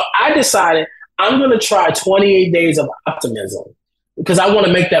 And so I decided I'm going to try 28 days of optimism because I want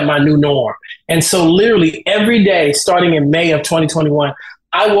to make that my new norm. And so literally every day, starting in May of 2021,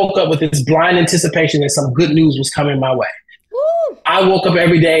 I woke up with this blind anticipation that some good news was coming my way. I woke up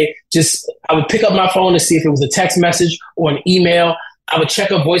every day, I would pick up my phone to see if it was a text message or an email. I would check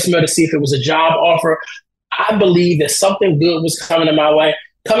a voicemail to see if it was a job offer. I believed that something good was coming my way.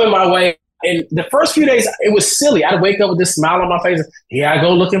 And the first few days, it was silly. I'd wake up with this smile on my face. Here I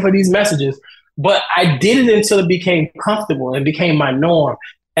go looking for these messages. but I did it until it became comfortable and became my norm.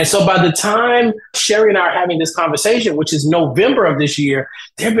 And so by the time Sherry and I are having this conversation, which is November of this year,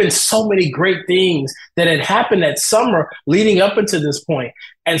 there have been so many great things that had happened that summer leading up until this point.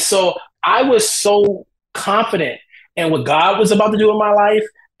 And so I was so confident in what God was about to do in my life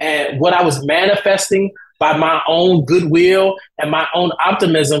and what I was manifesting by my own goodwill and my own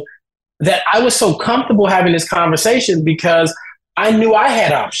optimism that I was so comfortable having this conversation because I knew I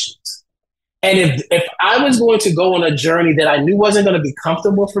had options. And if I was going to go on a journey that I knew wasn't going to be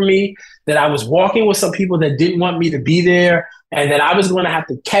comfortable for me, that I was walking with some people that didn't want me to be there, and that I was going to have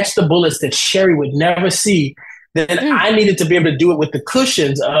to catch the bullets that Sherry would never see, then I needed to be able to do it with the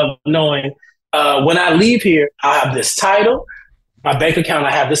cushions of knowing when I leave here, I have this title, my bank account,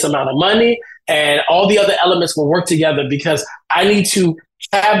 I have this amount of money, and all the other elements will work together because I need to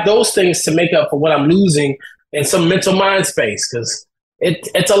have those things to make up for what I'm losing in some mental mind space because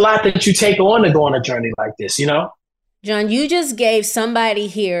it's a lot that you take on to go on a journey like this, you know? Jawn, you just gave somebody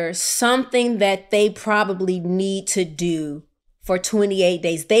here something that they probably need to do for 28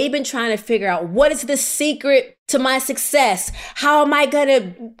 days. They've been trying to figure out what is the secret to my success? How am I going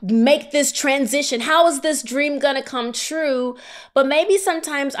to make this transition? How is this dream going to come true? But maybe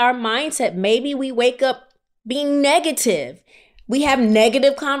sometimes our mindset, maybe we wake up being negative. We have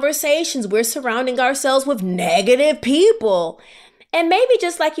negative conversations. We're surrounding ourselves with negative people. And maybe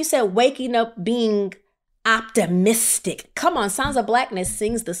just like you said, waking up being optimistic. Come on, Sounds of Blackness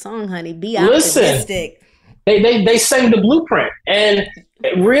sings the song, honey. Be optimistic. Listen, they sang the blueprint. And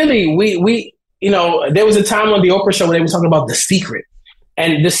really, we there was a time on the Oprah show where they were talking about the secret.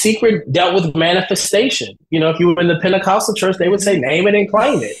 And the secret dealt with manifestation. You know, if you were in the Pentecostal church, they would say, name it and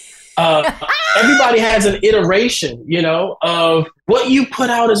claim it. Everybody has an iteration, of what you put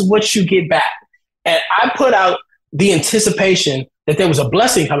out is what you get back. And I put out the anticipation that there was a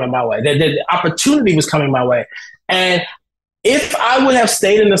blessing coming my way, that the opportunity was coming my way. And if I would have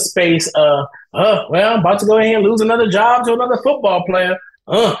stayed in the space of, I'm about to go ahead and lose another job to another football player.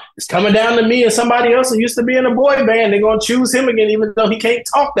 It's coming down to me and somebody else who used to be in a boy band. They're going to choose him again, even though he can't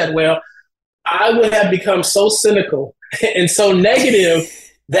talk that well. I would have become so cynical and so negative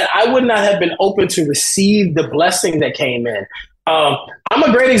that I would not have been open to receive the blessing that came in. I'm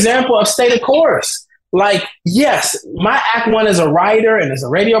a great example of stay the course. Like, yes, my act one as a writer and as a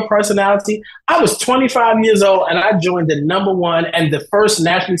radio personality, I was 25 years old and I joined the #1 and the first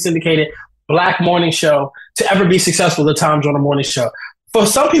nationally syndicated Black morning show to ever be successful, the Tom Joyner Morning Show. For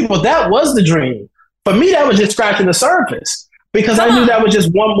some people, that was the dream. For me, that was just scratching the surface because I knew that was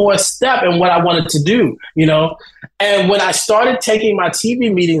just one more step in what I wanted to do, And when I started taking my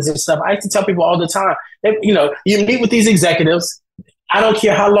TV meetings and stuff, I used to tell people all the time, you meet with these executives. I don't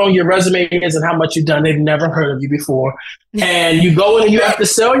care how long your resume is and how much you've done. They've never heard of you before. And you go in and you have to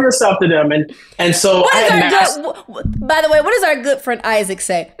sell yourself to them. And so by the way, what does our good friend Isaac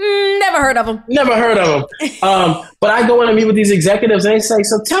say? Never heard of him. Never heard of him. But I go in and meet with these executives and they say,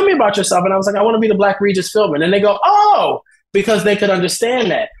 so tell me about yourself. And I was like, I want to be the Black Regis Philbin. And they go, oh, because they could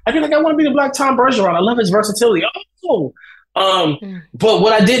understand that. I feel like I want to be the Black Tom Bergeron. I love his versatility. But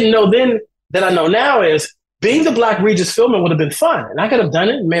what I didn't know then that I know now is being the Black Regis Philbin would have been fun. And I could have done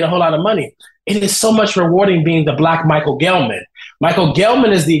it and made a whole lot of money. It is so much rewarding being the Black Michael Gelman. Michael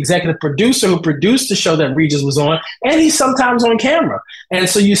Gelman is the executive producer who produced the show that Regis was on, and he's sometimes on camera. And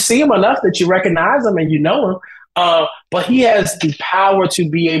so you see him enough that you recognize him and you know him. But he has the power to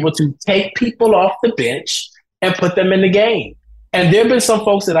be able to take people off the bench and put them in the game. And there have been some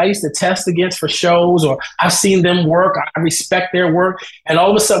folks that I used to test against for shows, or I've seen them work. I respect their work. And all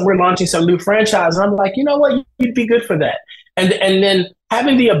of a sudden we're launching some new franchise. And I'm like, you know what? You'd be good for that. And then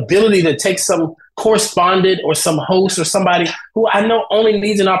having the ability to take some correspondent or some host or somebody who I know only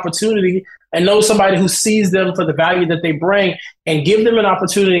needs an opportunity and know somebody who sees them for the value that they bring and give them an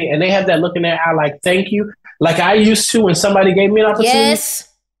opportunity. And they have that look in their eye like, thank you. Like I used to when somebody gave me an opportunity. Yes.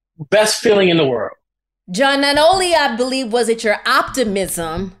 Best feeling in the world. Jawn, not only I believe was it your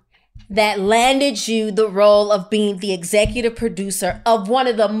optimism that landed you the role of being the executive producer of one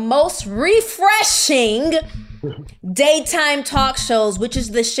of the most refreshing daytime talk shows, which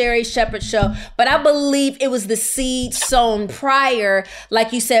is the Sherri Shepherd Show, but I believe it was the seed sown prior,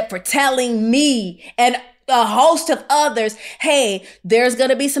 like you said, for telling me and a host of others, hey, there's going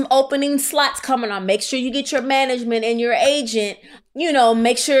to be some opening slots coming on. Make sure you get your management and your agent,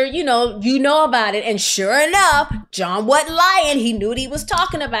 make sure, you know about it. And sure enough, Jawn wasn't lying. He knew what he was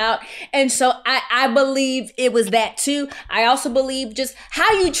talking about. And so I believe it was that too. I also believe just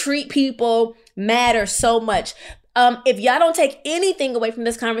how you treat people matters so much. If y'all don't take anything away from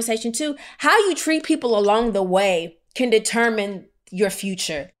this conversation too, how you treat people along the way can determine your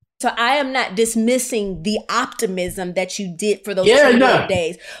future. So I am not dismissing the optimism that you did for those 28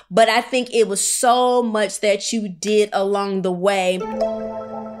 days, but I think it was so much that you did along the way.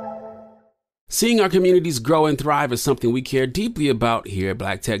 Seeing our communities grow and thrive is something we care deeply about here at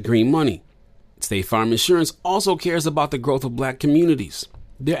Black Tech Green Money. State Farm Insurance also cares about the growth of Black communities.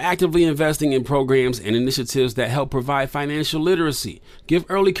 They're actively investing in programs and initiatives that help provide financial literacy, give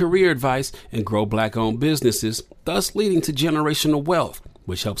early career advice, and grow Black-owned businesses, thus leading to generational wealth,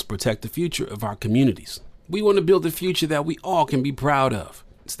 which helps protect the future of our communities. We want to build a future that we all can be proud of.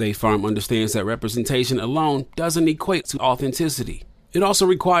 State Farm understands that representation alone doesn't equate to authenticity. It also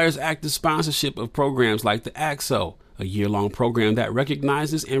requires active sponsorship of programs like the AXO, a year-long program that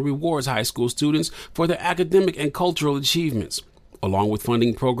recognizes and rewards high school students for their academic and cultural achievements, along with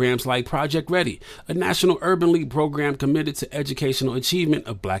funding programs like Project Ready, a National Urban League program committed to educational achievement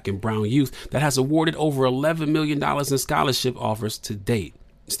of Black and brown youth that has awarded over $11 million in scholarship offers to date.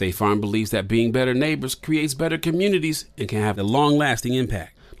 State Farm believes that being better neighbors creates better communities and can have a long-lasting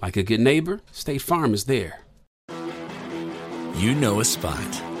impact. Like a good neighbor, State Farm is there. You know a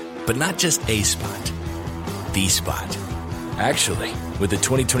spot, but not just a spot, the spot. Actually, with the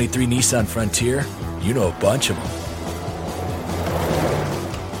 2023 Nissan Frontier, you know a bunch of them.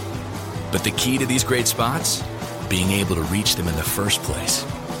 But the key to these great spots? Being able to reach them in the first place.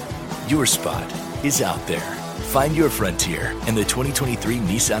 Your spot is out there. Find your Frontier in the 2023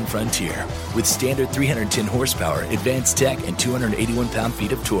 Nissan Frontier with standard 310 horsepower, advanced tech, and 281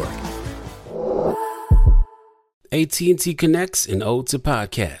 pound-feet of torque. AT&T connects an ode to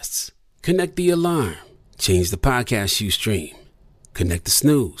podcasts. Connect the alarm. Change the podcast you stream. Connect the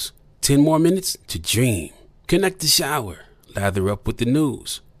snooze. 10 more minutes to dream. Connect the shower. Lather up with the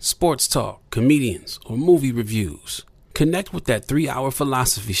news, sports talk, comedians, or movie reviews. Connect with that 3-hour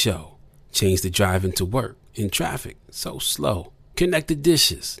philosophy show. Change the drive into work in traffic so slow. Connect the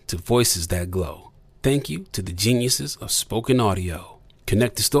dishes to voices that glow. Thank you to the geniuses of spoken audio.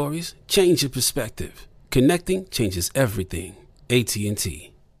 Connect the stories, change your perspective. Connecting changes everything.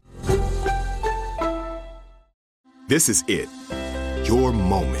 AT&T. This is it. Your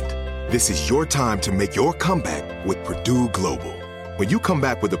moment. This is your time to make your comeback with Purdue Global. When you come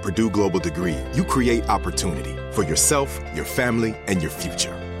back with a Purdue Global degree, you create opportunity for yourself, your family, and your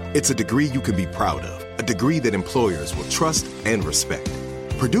future. It's a degree you can be proud of, a degree that employers will trust and respect.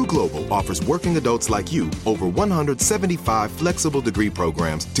 Purdue Global offers working adults like you over 175 flexible degree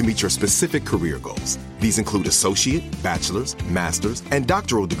programs to meet your specific career goals. These include associate, bachelor's, master's, and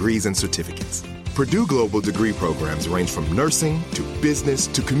doctoral degrees and certificates. Purdue Global degree programs range from nursing to business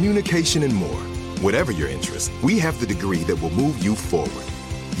to communication and more. Whatever your interest, we have the degree that will move you forward.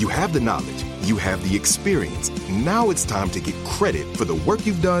 You have the knowledge, you have the experience. Now it's time to get credit for the work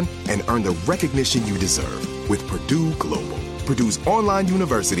you've done and earn the recognition you deserve with Purdue Global, Purdue's online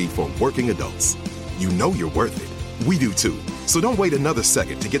university for working adults. You know you're worth it. We do too. So don't wait another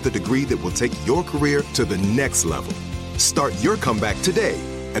second to get the degree that will take your career to the next level. Start your comeback today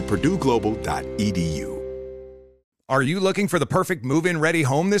at purdueglobal.edu. Are you looking for the perfect move-in ready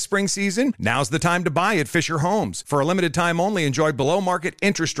home this spring season? Now's the time to buy at Fisher Homes. For a limited time only, enjoy below-market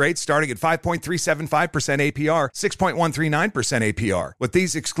interest rates starting at 5.375% APR, 6.139% APR. With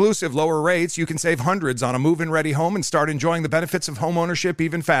these exclusive lower rates, you can save hundreds on a move-in ready home and start enjoying the benefits of homeownership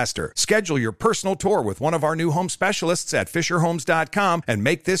even faster. Schedule your personal tour with one of our new home specialists at FisherHomes.com and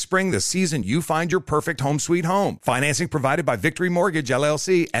make this spring the season you find your perfect home sweet home. Financing provided by Victory Mortgage,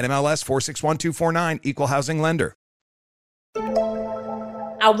 LLC, NMLS 461249, Equal Housing Lender.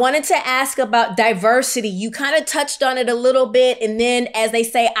 I wanted to ask about diversity. You kind of touched on it a little bit. And then, as they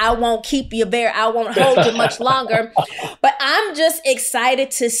say, I won't keep you there. I won't hold you much longer. But I'm just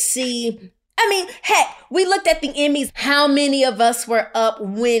excited to see. I mean, heck, we looked at the Emmys. How many of us were up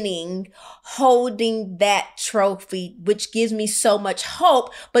winning, holding that trophy, which gives me so much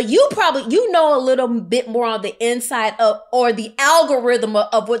hope. But you know a little bit more on the inside of, or the algorithm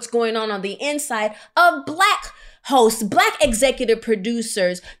of what's going on the inside of Black hosts, Black executive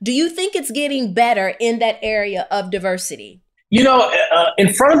producers. Do you think it's getting better in that area of diversity? You know,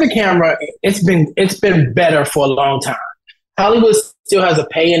 in front of the camera, it's been better for a long time. Hollywood still has a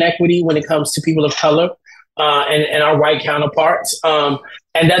pay inequity when it comes to people of color and our white counterparts.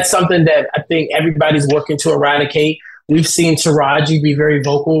 And that's something that I think everybody's working to eradicate. We've seen Taraji be very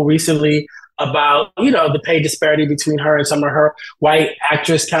vocal recently about, the pay disparity between her and some of her white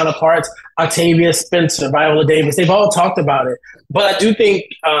actress counterparts. Octavia Spencer, Viola Davis, they've all talked about it. But I do think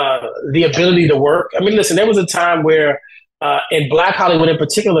the ability to work, listen, there was a time where in Black Hollywood in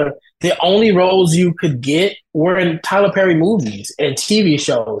particular, the only roles you could get were in Tyler Perry movies and TV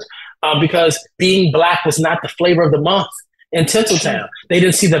shows because being Black was not the flavor of the month in Tinseltown. They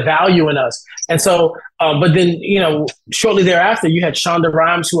didn't see the value in us. And so, but then, shortly thereafter, you had Shonda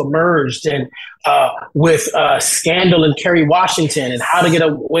Rhimes, who emerged and with Scandal and Kerry Washington and How to Get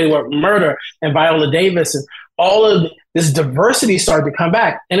Away with Murder and Viola Davis, and all of this diversity started to come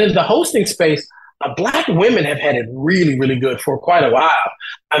back. And in the hosting space, Black women have had it really, really good for quite a while.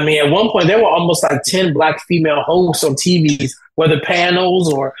 I mean, at one point, there were almost like 10 Black female hosts on TVs, whether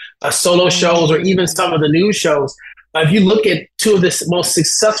panels or solo shows or even some of the news shows. If you look at two of the most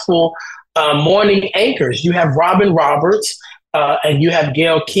successful morning anchors, you have Robin Roberts and you have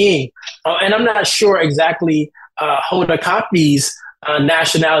Gayle King. And I'm not sure exactly Hoda Kotb's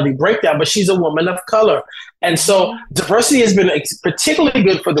nationality breakdown, but she's a woman of color. And so diversity has been particularly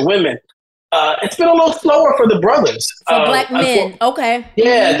good for the women. It's been a little slower for the brothers. For Black men, okay.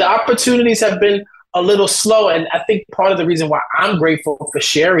 Yeah, the opportunities have been a little slow. And I think part of the reason why I'm grateful for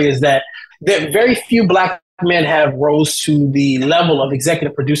Sherry is that very few Black men have rose to the level of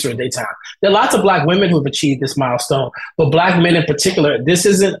executive producer in daytime. There are lots of Black women who have achieved this milestone, but Black men in particular, this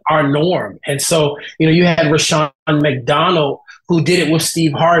isn't our norm. And so, you had Rashawn McDonald, who did it with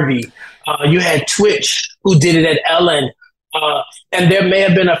Steve Harvey. You had Twitch, who did it at Ellen. And there may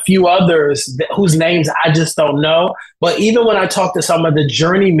have been a few others whose names I just don't know. But even when I talk to some of the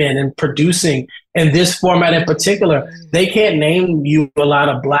journeymen in producing in this format in particular, they can't name you a lot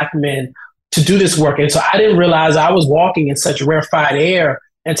of Black men to do this work. And so I didn't realize I was walking in such rarefied air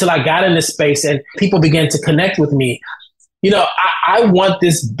until I got in this space and people began to connect with me. I want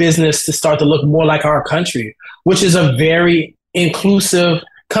this business to start to look more like our country, which is a very inclusive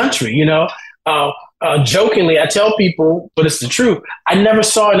country. Jokingly, I tell people, but it's the truth, I never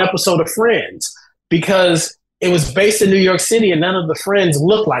saw an episode of Friends because it was based in New York City and none of the friends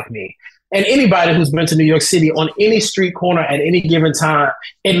looked like me. And anybody who's been to New York City on any street corner at any given time,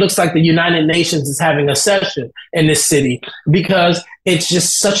 it looks like the United Nations is having a session in this city because it's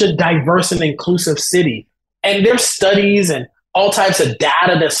just such a diverse and inclusive city. And there's studies and all types of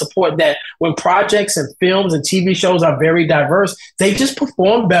data that support that when projects and films and TV shows are very diverse, they just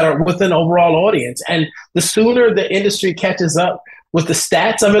perform better with an overall audience. And the sooner the industry catches up with the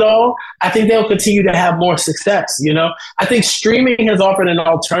stats of it all, I think they'll continue to have more success. I think streaming has offered an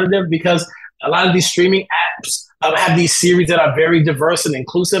alternative because a lot of these streaming apps have these series that are very diverse and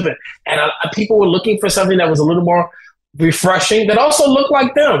inclusive. And people were looking for something that was a little more refreshing that also looked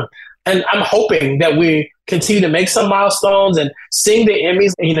like them. And I'm hoping that we continue to make some milestones and seeing the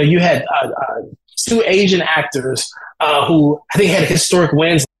Emmys. You had two Asian actors who I think had historic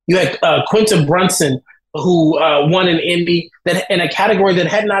wins. You had Quentin Brunson, who won an Emmy that in a category that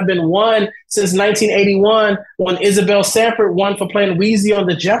had not been won since 1981 when Isabel Sanford won for playing Weezy on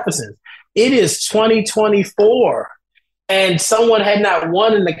The Jeffersons. It is 2024. And someone had not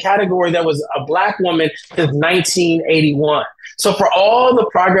won in the category that was a Black woman since 1981. So for all the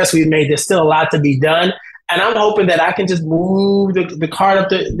progress we've made, there's still a lot to be done. And I'm hoping that I can just move the cart up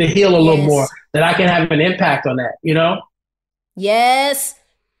the hill a little more, that I can have an impact on that, Yes.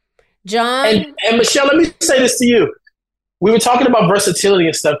 Jawn. And Michelle, let me say this to you. We were talking about versatility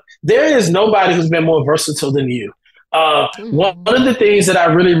and stuff. There is nobody who's been more versatile than you. One of the things that I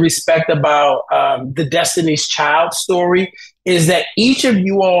really respect about the Destiny's Child story is that each of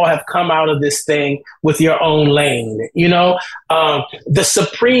you all have come out of this thing with your own lane. The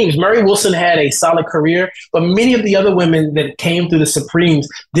Supremes, Mary Wilson had a solid career, but many of the other women that came through the Supremes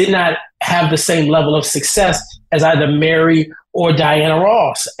did not have the same level of success as either Mary or Diana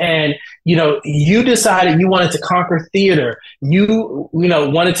Ross. And, you decided you wanted to conquer theater. You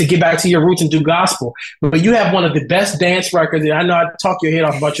wanted to get back to your roots and do gospel. But you have one of the best dance records. And I know I talk your head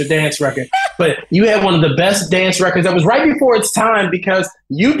off about your dance record, but you had one of the best dance records that was right before its time because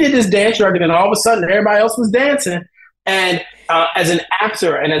you did this dance record and all of a sudden everybody else was dancing. And as an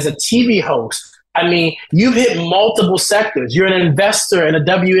actor and as a TV host, I mean, you've hit multiple sectors. You're an investor in a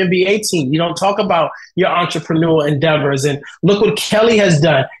WNBA team. You don't talk about your entrepreneurial endeavors. And look what Kelly has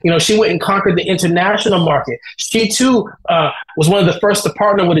done. She went and conquered the international market. She, too, was one of the first to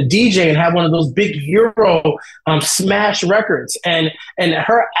partner with a DJ and have one of those big Euro smash records. And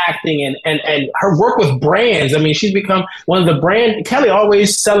her acting and her work with brands. I mean, she's become one of the brand. Kelly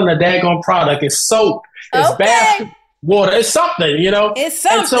always selling a daggone product. It's soap. It's bath water. It's something, It's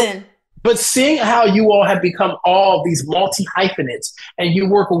something. But seeing how you all have become all these multi-hyphenates and you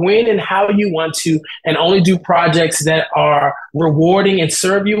work when and how you want to and only do projects that are rewarding and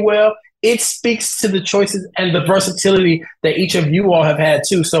serve you well, it speaks to the choices and the versatility that each of you all have had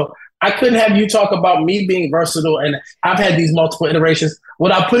too. So I couldn't have you talk about me being versatile and I've had these multiple iterations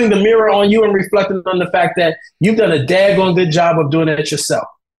without putting the mirror on you and reflecting on the fact that you've done a daggone good job of doing it yourself.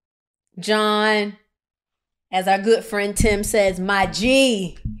 Jawn, As our good friend Tim says, my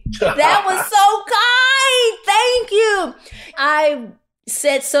G. That was so kind. Thank you. I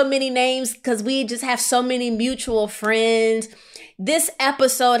said so many names because we just have so many mutual friends. This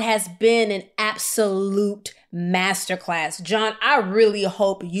episode has been an absolute masterclass. Jawn, I really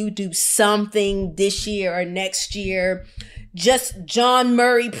hope you do something this year or next year. Just Jawn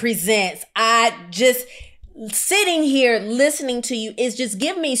Murray Presents. Sitting here listening to you is just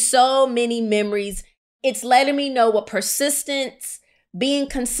giving me so many memories. It's letting me know what persistence, being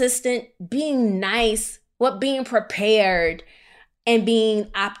consistent, being nice, what being prepared, and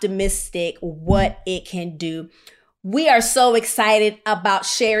being optimistic, what it can do. We are so excited about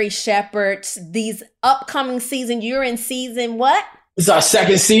Sherri Shepherd's these upcoming season. You're in season what? This is our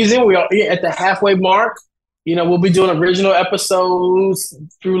second season. We are at the halfway mark. We'll be doing original episodes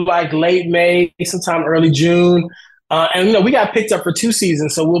through like late May, sometime early June. And we got picked up for 2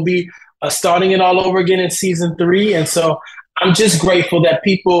 seasons. So we'll be starting it all over again in season 3. And so I'm just grateful that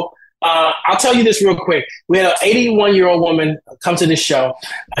people, I'll tell you this real quick. We had an 81-year-old woman come to this show.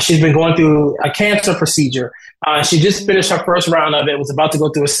 She's been going through a cancer procedure. She just finished her first round of it, was about to go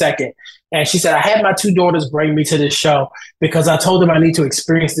through a second. And she said, I had my 2 daughters bring me to this show because I told them I need to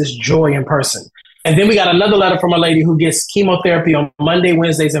experience this joy in person. And then we got another letter from a lady who gets chemotherapy on Monday,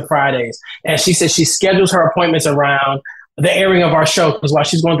 Wednesdays, and Fridays. And she said she schedules her appointments around the airing of our show because while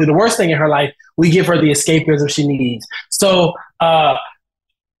she's going through the worst thing in her life, we give her the escapism she needs. So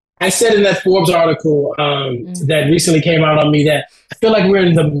I said in that Forbes article that recently came out on me that I feel like we're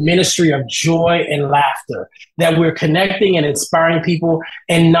in the ministry of joy and laughter, that we're connecting and inspiring people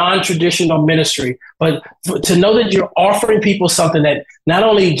in non-traditional ministry. But to know that you're offering people something that not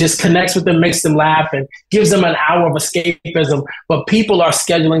only just connects with them, makes them laugh and gives them an hour of escapism, but people are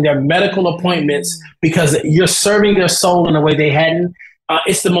scheduling their medical appointments because you're serving their soul in a way they hadn't.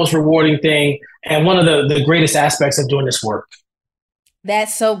 It's the most rewarding thing and one of the greatest aspects of doing this work.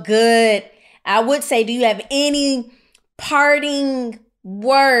 That's so good. I would say, do you have any parting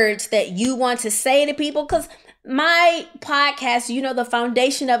words that you want to say to people? Because my podcast, the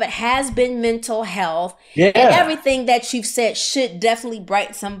foundation of it has been mental health. Yeah. And everything that you've said should definitely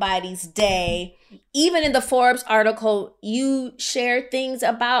brighten somebody's day. Even in the Forbes article, you shared things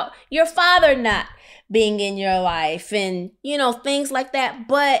about your father not being in your life and, things like that.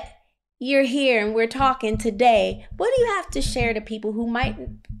 But you're here and we're talking today. What do you have to share to people who might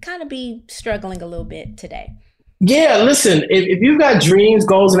kind of be struggling a little bit today? Yeah, listen, if you've got dreams,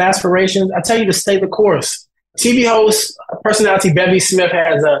 goals, and aspirations, I tell you to stay the course. TV host, personality Bevy Smith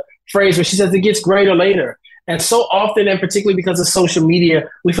has a phrase where she says it gets greater later. And so often, and particularly because of social media,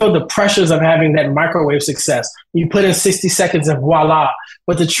 we feel the pressures of having that microwave success. You put in 60 seconds and voila.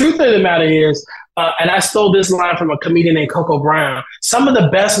 But the truth of the matter is, and I stole this line from a comedian named Coco Brown, some of the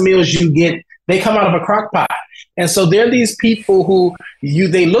best meals you get, they come out of a crock pot. And so there are these people who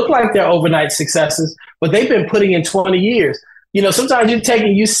they look like they're overnight successes, but they've been putting in 20 years. Sometimes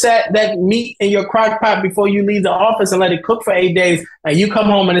you set that meat in your crock pot before you leave the office and let it cook for 8 days, and you come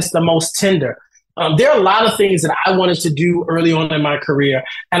home and it's the most tender. There are a lot of things that I wanted to do early on in my career,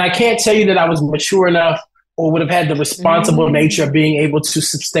 and I can't tell you that I was mature enough or would have had the responsible nature of being able to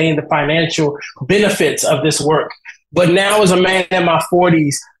sustain the financial benefits of this work. But now as a man in my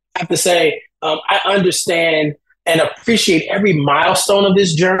 40s, I have to say, I understand and appreciate every milestone of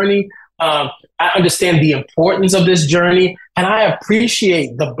this journey. I understand the importance of this journey, and I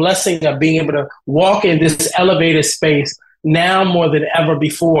appreciate the blessing of being able to walk in this elevated space now more than ever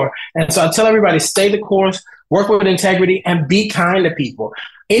before. And so I tell everybody, stay the course, work with integrity, and be kind to people.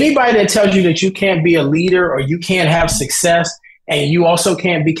 Anybody that tells you that you can't be a leader or you can't have success and you also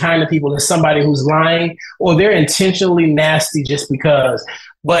can't be kind to people is somebody who's lying or they're intentionally nasty just because.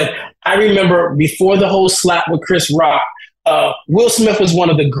 But I remember before the whole slap with Chris Rock, Will Smith was one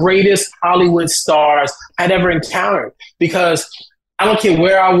of the greatest Hollywood stars I'd ever encountered because I don't care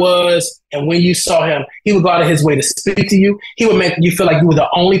where I was and when you saw him, he would go out of his way to speak to you. He would make you feel like you were the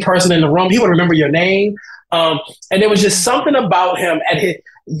only person in the room. He would remember your name. And there was just something about him.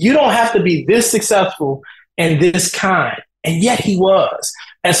 You don't have to be this successful and this kind. And yet he was.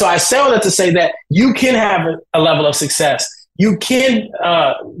 And so I say all that to say that you can have a level of success. You can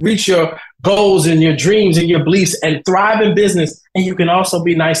reach your goals and your dreams and your beliefs and thrive in business. And you can also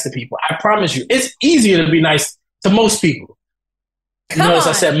be nice to people. I promise you, it's easier to be nice to most people. Notice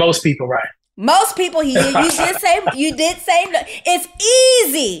I said most people, right? Most people, you did say it's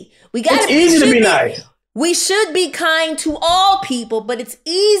easy. It's easy to be nice. We should be kind to all people, but it's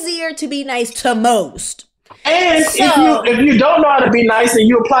easier to be nice to most. And if you don't know how to be nice and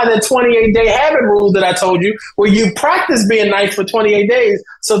you apply that 28-day habit rule that I told you, where you practice being nice for 28 days,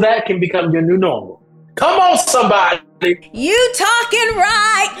 so that can become your new normal. Come on, somebody. You talking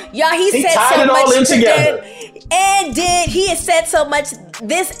right. Y'all, he said tied so it all much in today. together. And he has said so much.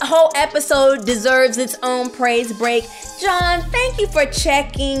 This whole episode deserves its own praise break. Jawn, thank you for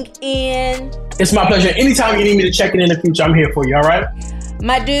checking in. It's my pleasure. Anytime you need me to check in the future, I'm here for you, all right?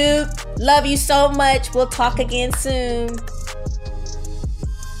 My dude, love you so much. We'll talk again soon.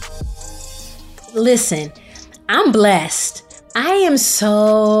 Listen, I'm blessed. I am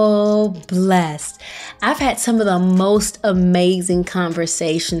so blessed. I've had some of the most amazing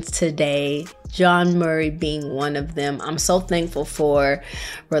conversations today, Jawn Murray being one of them. I'm so thankful for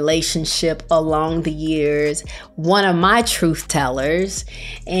relationship along the years, one of my truth tellers.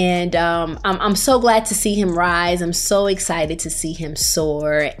 And I'm so glad to see him rise. I'm so excited to see him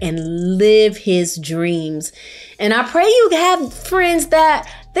soar and live his dreams. And I pray you have friends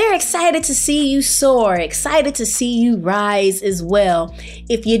that they're excited to see you soar, excited to see you rise as well.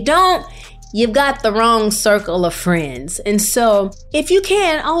 If you don't, you've got the wrong circle of friends. And so if you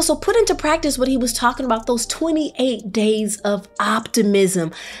can, also put into practice what he was talking about, those 28 days of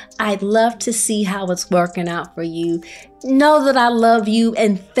optimism. I'd love to see how it's working out for you. Know that I love you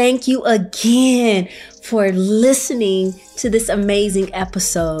and thank you again for listening to this amazing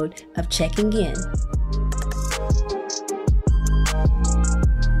episode of Checking In.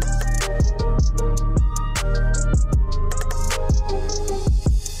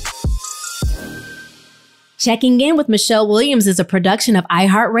 Checking In with Michelle Williams is a production of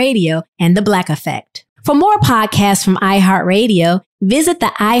iHeartRadio and The Black Effect. For more podcasts from iHeartRadio, visit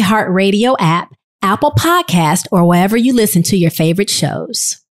the iHeartRadio app, Apple Podcast, or wherever you listen to your favorite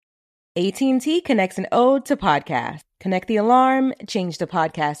shows. AT&T connects an ode to podcast. Connect the alarm, change the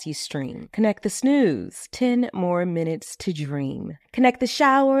podcast you stream. Connect the snooze, 10 more minutes to dream. Connect the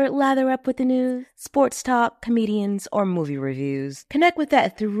shower, lather up with the news, sports talk, comedians, or movie reviews. Connect with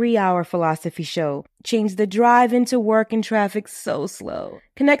that 3-hour philosophy show. Change the drive into work and traffic so slow.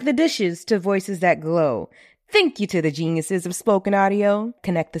 Connect the dishes to voices that glow. Thank you to the geniuses of spoken audio.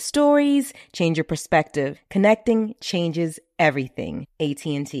 Connect the stories, change your perspective. Connecting changes everything.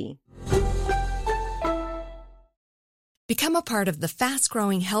 AT&T. Become a part of the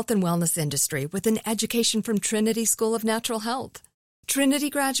fast-growing health and wellness industry with an education from Trinity School of Natural Health. Trinity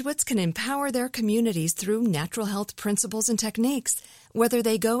graduates can empower their communities through natural health principles and techniques, whether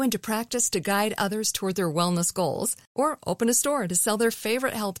they go into practice to guide others toward their wellness goals or open a store to sell their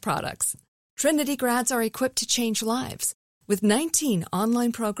favorite health products. Trinity grads are equipped to change lives with 19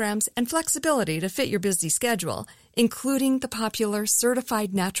 online programs and flexibility to fit your busy schedule, including the popular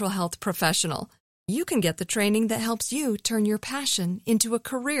Certified Natural Health Professional. You can get the training that helps you turn your passion into a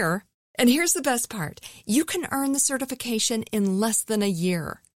career. And here's the best part. You can earn the certification in less than a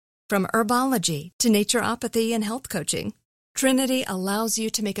year. From herbology to naturopathy and health coaching, Trinity allows you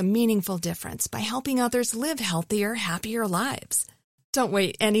to make a meaningful difference by helping others live healthier, happier lives. Don't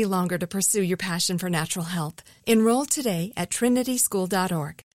wait any longer to pursue your passion for natural health. Enroll today at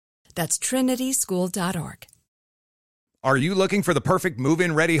trinityschool.org. That's trinityschool.org. Are you looking for the perfect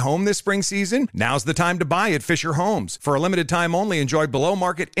move-in ready home this spring season? Now's the time to buy at Fisher Homes. For a limited time only, enjoy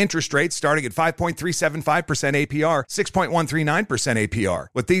below-market interest rates starting at 5.375% APR, 6.139% APR.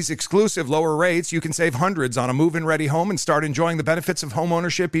 With these exclusive lower rates, you can save hundreds on a move-in ready home and start enjoying the benefits of home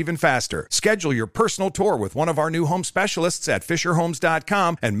ownership even faster. Schedule your personal tour with one of our new home specialists at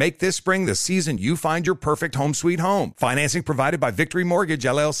FisherHomes.com and make this spring the season you find your perfect home sweet home. Financing provided by Victory Mortgage,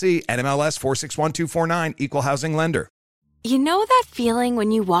 LLC, NMLS 461249, Equal Housing Lender. You know that feeling when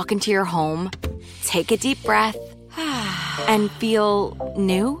you walk into your home, take a deep breath, and feel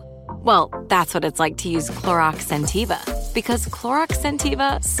new? Well, that's what it's like to use Clorox Scentiva. Because Clorox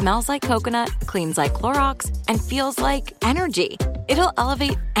Scentiva smells like coconut, cleans like Clorox, and feels like energy. It'll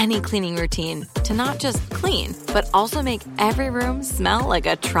elevate any cleaning routine to not just clean, but also make every room smell like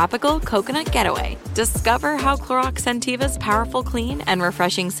a tropical coconut getaway. Discover how Clorox Scentiva's powerful clean and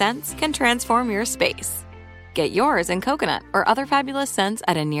refreshing scents can transform your space. Get yours in coconut or other fabulous scents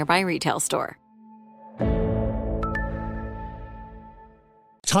at a nearby retail store.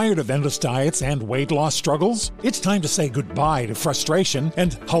 Tired of endless diets and weight loss struggles? It's time to say goodbye to frustration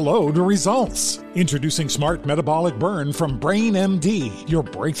and hello to results. Introducing Smart Metabolic Burn from Brain MD, your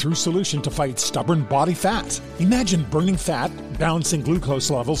breakthrough solution to fight stubborn body fat. Imagine burning fat, balancing glucose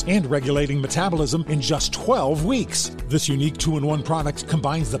levels, and regulating metabolism in just 12 weeks. This unique 2-in-1 product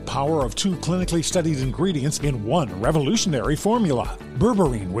combines the power of 2 clinically studied ingredients in one revolutionary formula.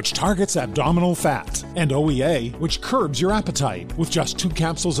 Berberine, which targets abdominal fat, and OEA, which curbs your appetite. With just 2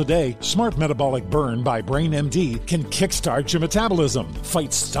 capsules a day, Smart Metabolic Burn by Brain MD can kickstart your metabolism,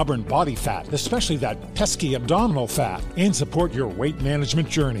 fight stubborn body fat, especially especially that pesky abdominal fat, and support your weight management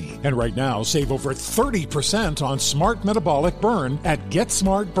journey. And right now, save over 30% on Smart Metabolic Burn at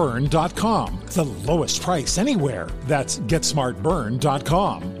GetSmartBurn.com. The lowest price anywhere. That's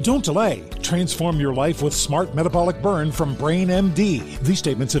GetSmartBurn.com. Don't delay. Transform your life with Smart Metabolic Burn from Brain MD. These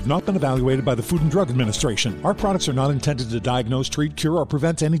statements have not been evaluated by the Food and Drug Administration. Our products are not intended to diagnose, treat, cure, or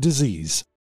prevent any disease.